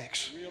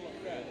effects?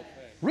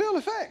 Real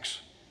effects.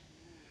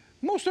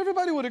 Most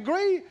everybody would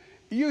agree,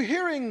 you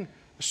hearing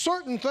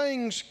certain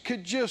things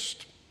could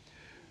just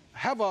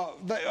have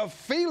a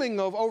feeling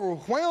of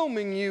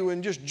overwhelming you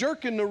and just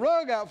jerking the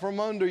rug out from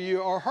under you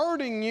or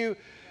hurting you.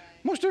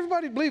 Most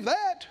everybody believe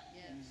that.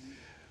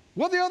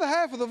 Well, the other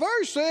half of the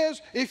verse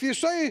says, if you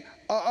say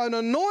an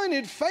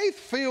anointed,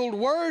 faith-filled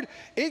word,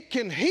 it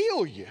can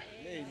heal you.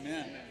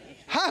 Amen.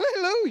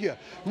 Hallelujah.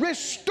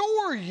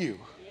 Restore you.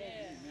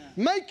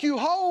 Make you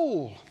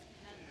whole.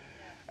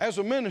 As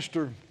a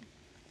minister,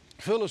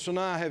 Phyllis and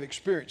I have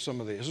experienced some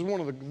of this. This is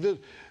one of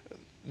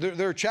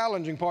there are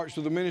challenging parts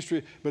to the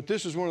ministry, but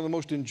this is one of the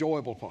most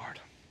enjoyable part.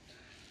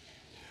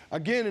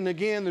 Again and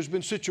again, there's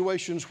been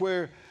situations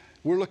where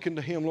we're looking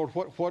to Him, Lord,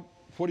 what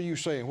are you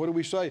saying? What do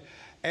we say?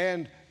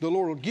 And the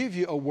Lord will give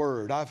you a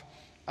word.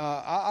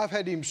 I've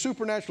had Him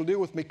supernaturally deal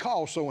with me,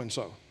 call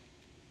so-and-so.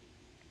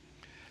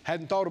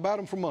 Hadn't thought about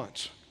them for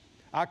months.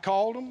 I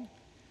called them,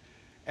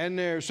 and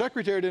their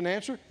secretary didn't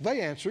answer. They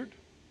answered.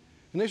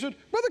 And they said,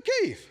 Brother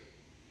Keith,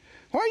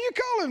 why are you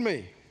calling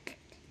me?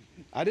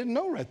 I didn't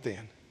know right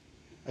then.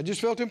 I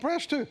just felt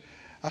impressed too.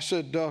 I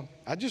said,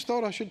 I just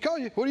thought I should call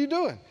you. What are you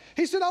doing?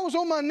 He said, I was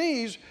on my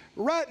knees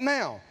right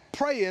now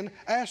praying,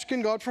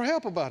 asking God for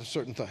help about a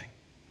certain thing.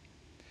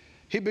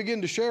 He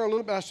began to share a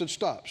little bit. I said,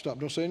 stop,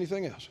 don't say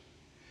anything else.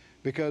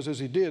 Because as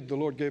he did, the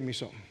Lord gave me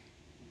something.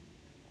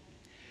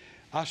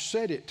 I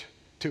said it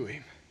to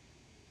him.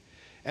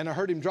 And I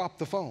heard him drop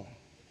the phone.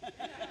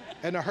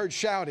 And I heard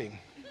shouting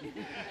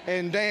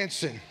and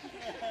dancing.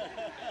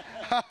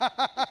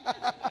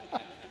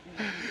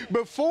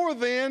 Before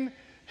then,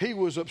 he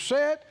was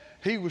upset.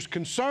 He was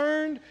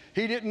concerned.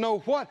 He didn't know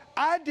what.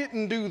 I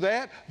didn't do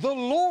that. The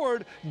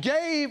Lord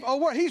gave a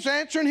word. He's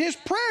answering his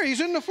prayer.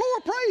 He's in the floor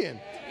praying.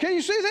 Can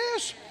you see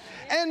this?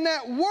 And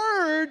that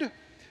word,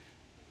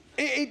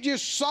 it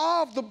just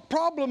solved the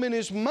problem in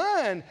his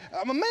mind.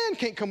 A man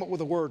can't come up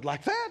with a word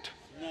like that.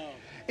 No.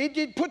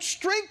 It put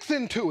strength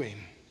into him.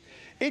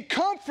 It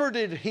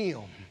comforted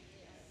him.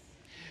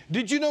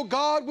 Did you know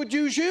God would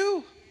use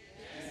you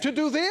to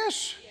do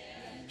this?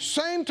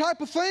 Same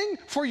type of thing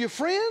for your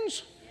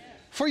friends,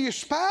 for your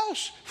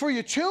spouse, for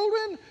your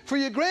children, for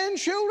your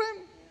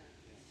grandchildren.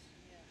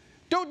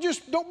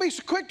 Don't be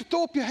so quick to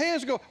throw up your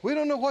hands and go, we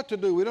don't know what to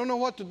do. We don't know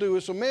what to do.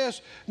 It's a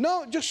mess.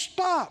 No, just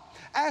stop.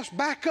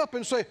 Back up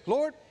and say,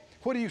 Lord,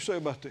 what do you say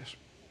about this?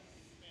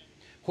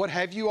 What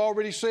have you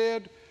already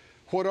said?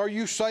 What are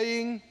you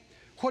saying?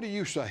 What do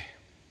you say?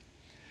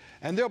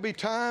 And there'll be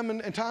time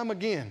and time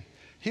again.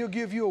 He'll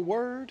give you a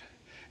word.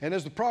 And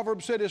as the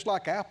proverb said, it's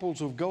like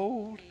apples of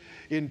gold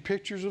in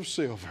pictures of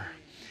silver.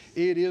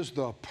 It is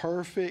the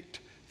perfect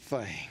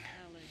thing.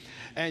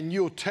 And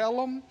you'll tell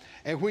them,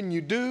 and when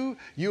you do,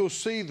 you'll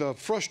see the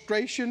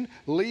frustration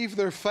leave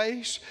their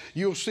face.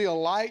 You'll see a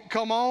light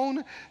come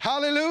on.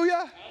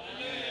 Hallelujah.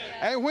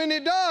 And when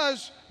it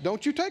does,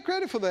 don't you take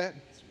credit for that.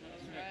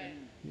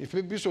 If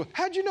people say,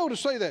 how'd you know to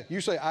say that? You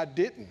say, I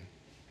didn't.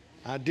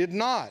 I did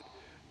not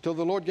till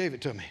the Lord gave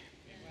it to me.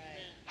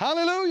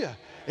 Hallelujah.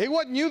 It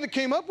wasn't you that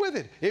came up with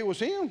it. It was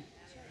Him.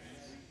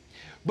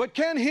 But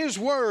can His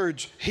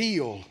words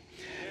heal?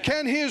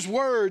 Can His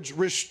words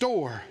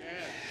restore?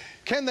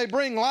 Can they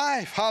bring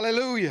life?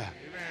 Hallelujah.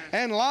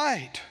 And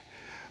light.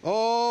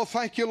 Oh,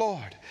 thank you,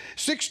 Lord.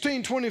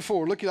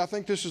 16:24. Look, I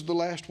think this is the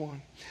last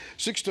one.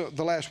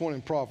 The last one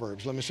in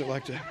Proverbs. Let me say it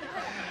like that.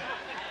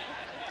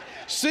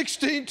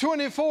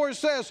 16:24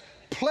 says,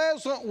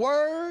 pleasant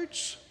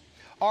words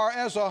are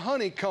as a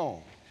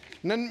honeycomb.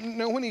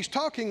 Now, when he's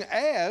talking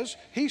as,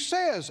 he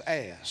says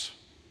as.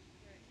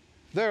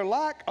 They're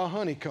like a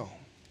honeycomb.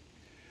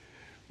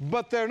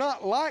 But they're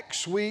not like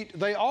sweet,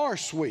 they are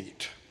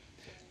sweet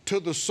to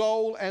the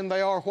soul, and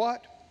they are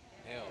what?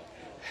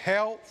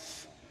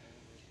 Health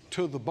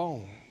to the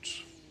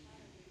bones.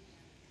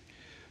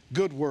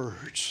 Good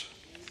words,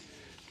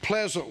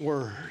 pleasant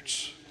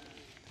words,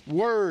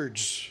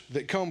 words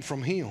that come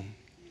from Him.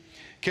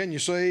 Can you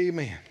say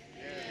amen?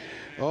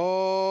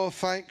 Oh,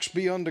 thanks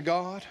be unto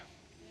God.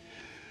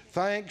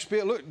 Thanks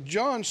be. Look,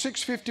 John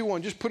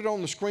 6:51. Just put it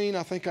on the screen.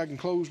 I think I can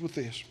close with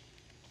this.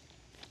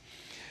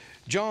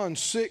 John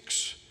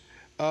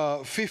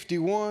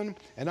 6:51,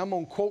 and I'm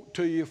going to quote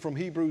to you from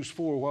Hebrews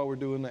 4 while we're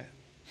doing that.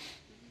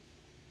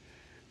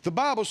 The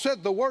Bible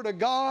said the Word of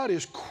God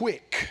is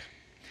quick,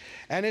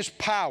 and it's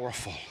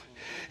powerful,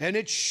 and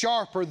it's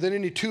sharper than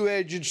any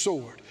two-edged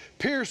sword,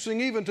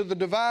 piercing even to the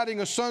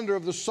dividing asunder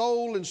of the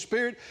soul and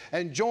spirit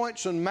and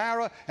joints and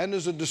marrow, and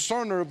is a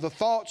discerner of the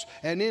thoughts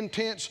and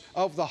intents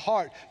of the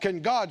heart.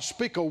 Can God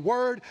speak a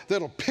word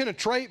that'll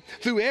penetrate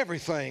through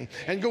everything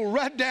and go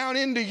right down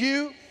into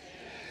you?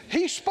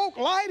 He spoke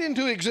light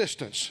into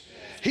existence.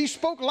 He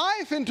spoke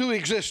life into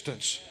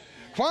existence.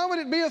 Why would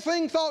it be a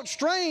thing thought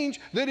strange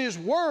that His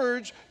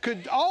words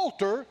could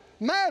alter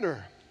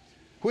matter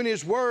when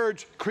His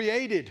words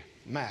created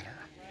matter?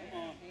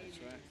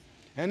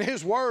 And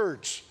His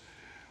words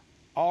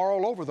are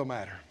all over the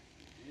matter.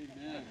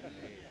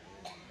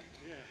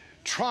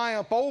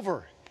 Triumph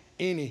over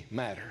any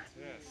matter,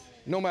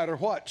 no matter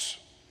what's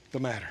the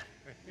matter.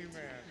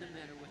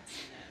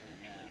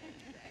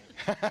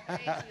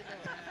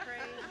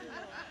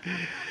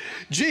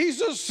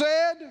 Jesus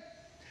said,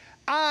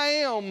 I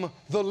am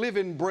the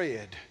living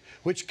bread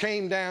which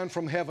came down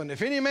from heaven.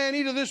 If any man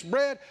eat of this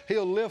bread,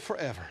 he'll live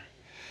forever.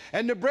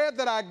 And the bread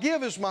that I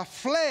give is my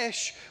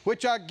flesh,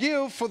 which I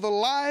give for the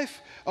life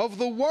of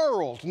the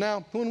world.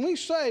 Now, when He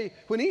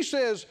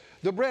says,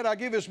 the bread I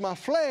give is my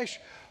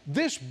flesh,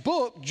 this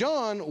book,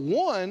 John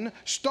 1,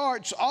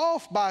 starts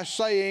off by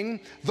saying,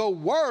 the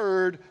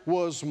Word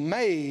was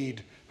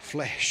made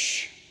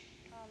flesh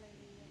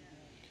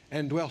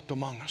and dwelt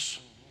among us.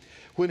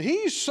 When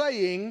He's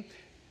saying,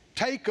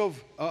 take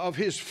of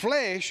His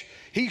flesh,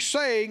 He's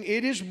saying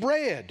it is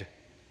bread.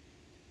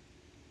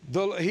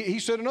 He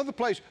said in another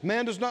place,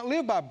 man does not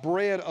live by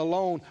bread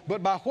alone,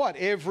 but by what?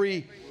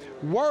 Every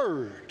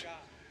word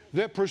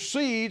that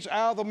proceeds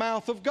out of the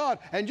mouth of God.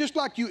 And just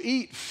like you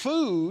eat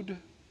food,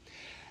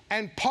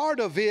 and part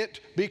of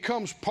it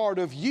becomes part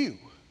of you,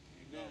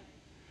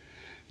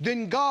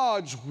 then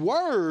God's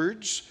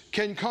words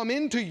can come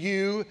into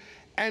you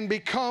and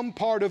become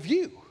part of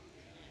you.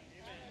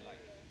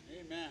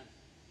 Amen.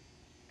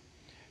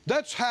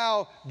 That's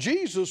how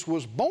Jesus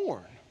was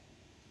born,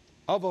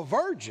 of a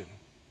virgin.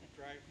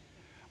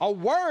 A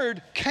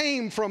word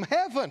came from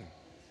heaven,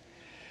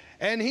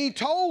 and He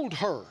told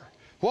her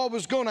what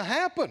was going to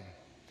happen.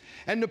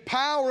 And the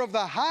power of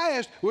the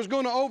highest was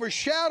going to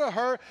overshadow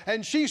her,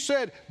 and she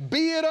said,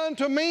 be it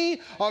unto me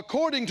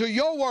according to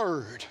your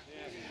word.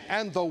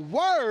 And the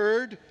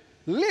Word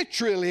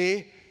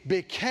literally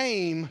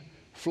became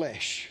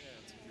flesh.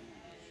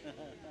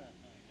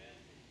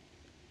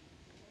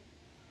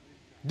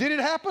 Did it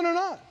happen or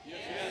not? Yes.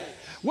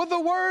 Well, the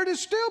Word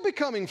is still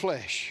becoming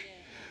flesh.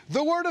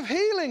 The word of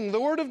healing,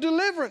 the word of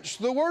deliverance,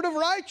 the word of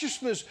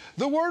righteousness,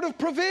 the word of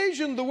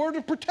provision, the word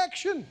of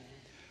protection,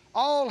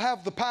 all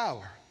have the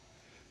power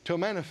to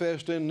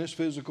manifest in this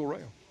physical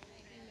realm.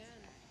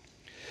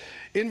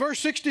 In verse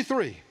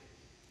 63,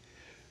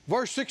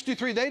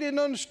 they didn't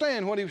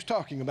understand what He was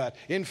talking about.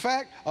 In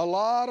fact, a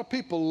lot of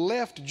people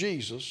left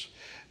Jesus,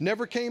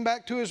 never came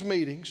back to His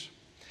meetings,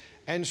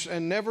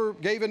 and never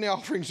gave any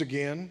offerings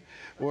again,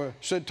 or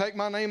said, take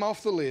my name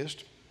off the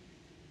list,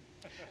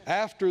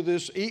 after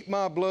this eat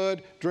my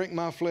blood, drink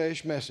my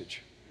flesh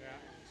message.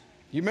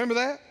 You remember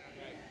that?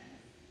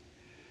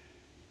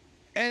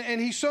 And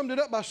He summed it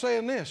up by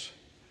saying this.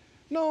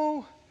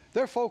 No,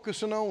 they're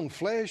focusing on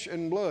flesh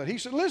and blood. He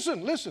said,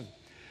 listen,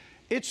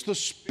 it's the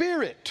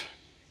Spirit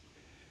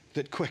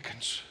that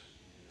quickens.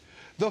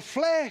 The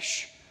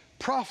flesh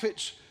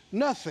profits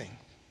nothing.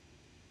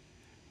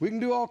 We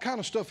can do all kind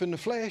of stuff in the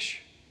flesh.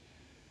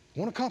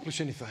 Won't accomplish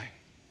anything.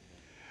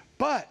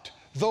 But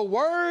the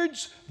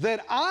words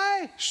that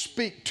I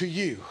speak to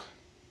you,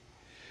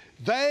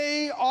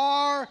 they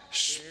are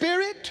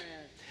spirit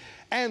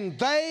and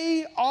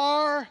they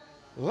are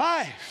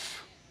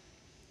life.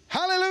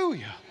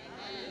 Hallelujah.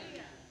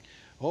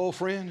 Oh,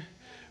 friend,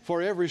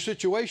 for every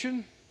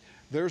situation,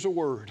 there's a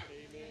word.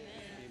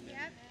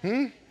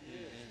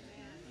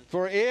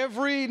 For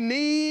every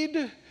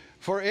need,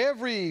 for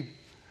every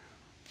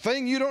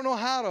thing you don't know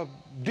how to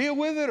deal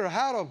with it or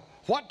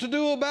what to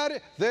do about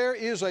it, there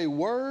is a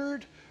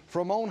word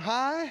from on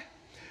high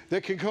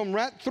that can come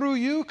right through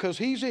you because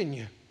He's in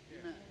you.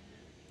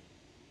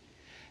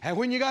 And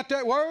when you got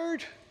that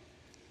word,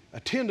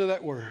 attend to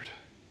that word.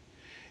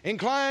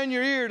 Incline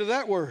your ear to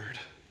that word.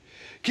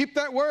 Keep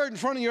that word in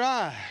front of your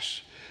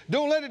eyes.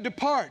 Don't let it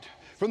depart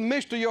from the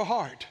midst of your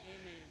heart.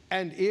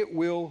 And it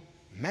will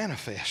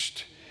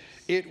manifest.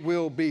 It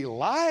will be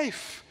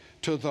life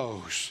to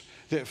those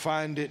that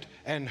find it,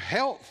 and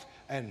health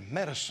and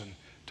medicine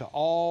to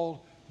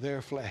all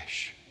their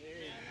flesh.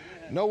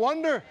 No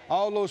wonder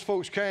all those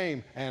folks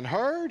came and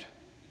heard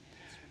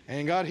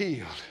and got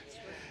healed,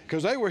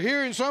 because they were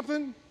hearing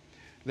something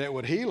that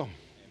would heal them.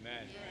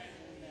 Amen.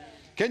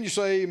 Can you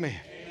say amen?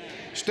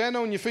 Stand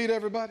on your feet,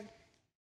 everybody.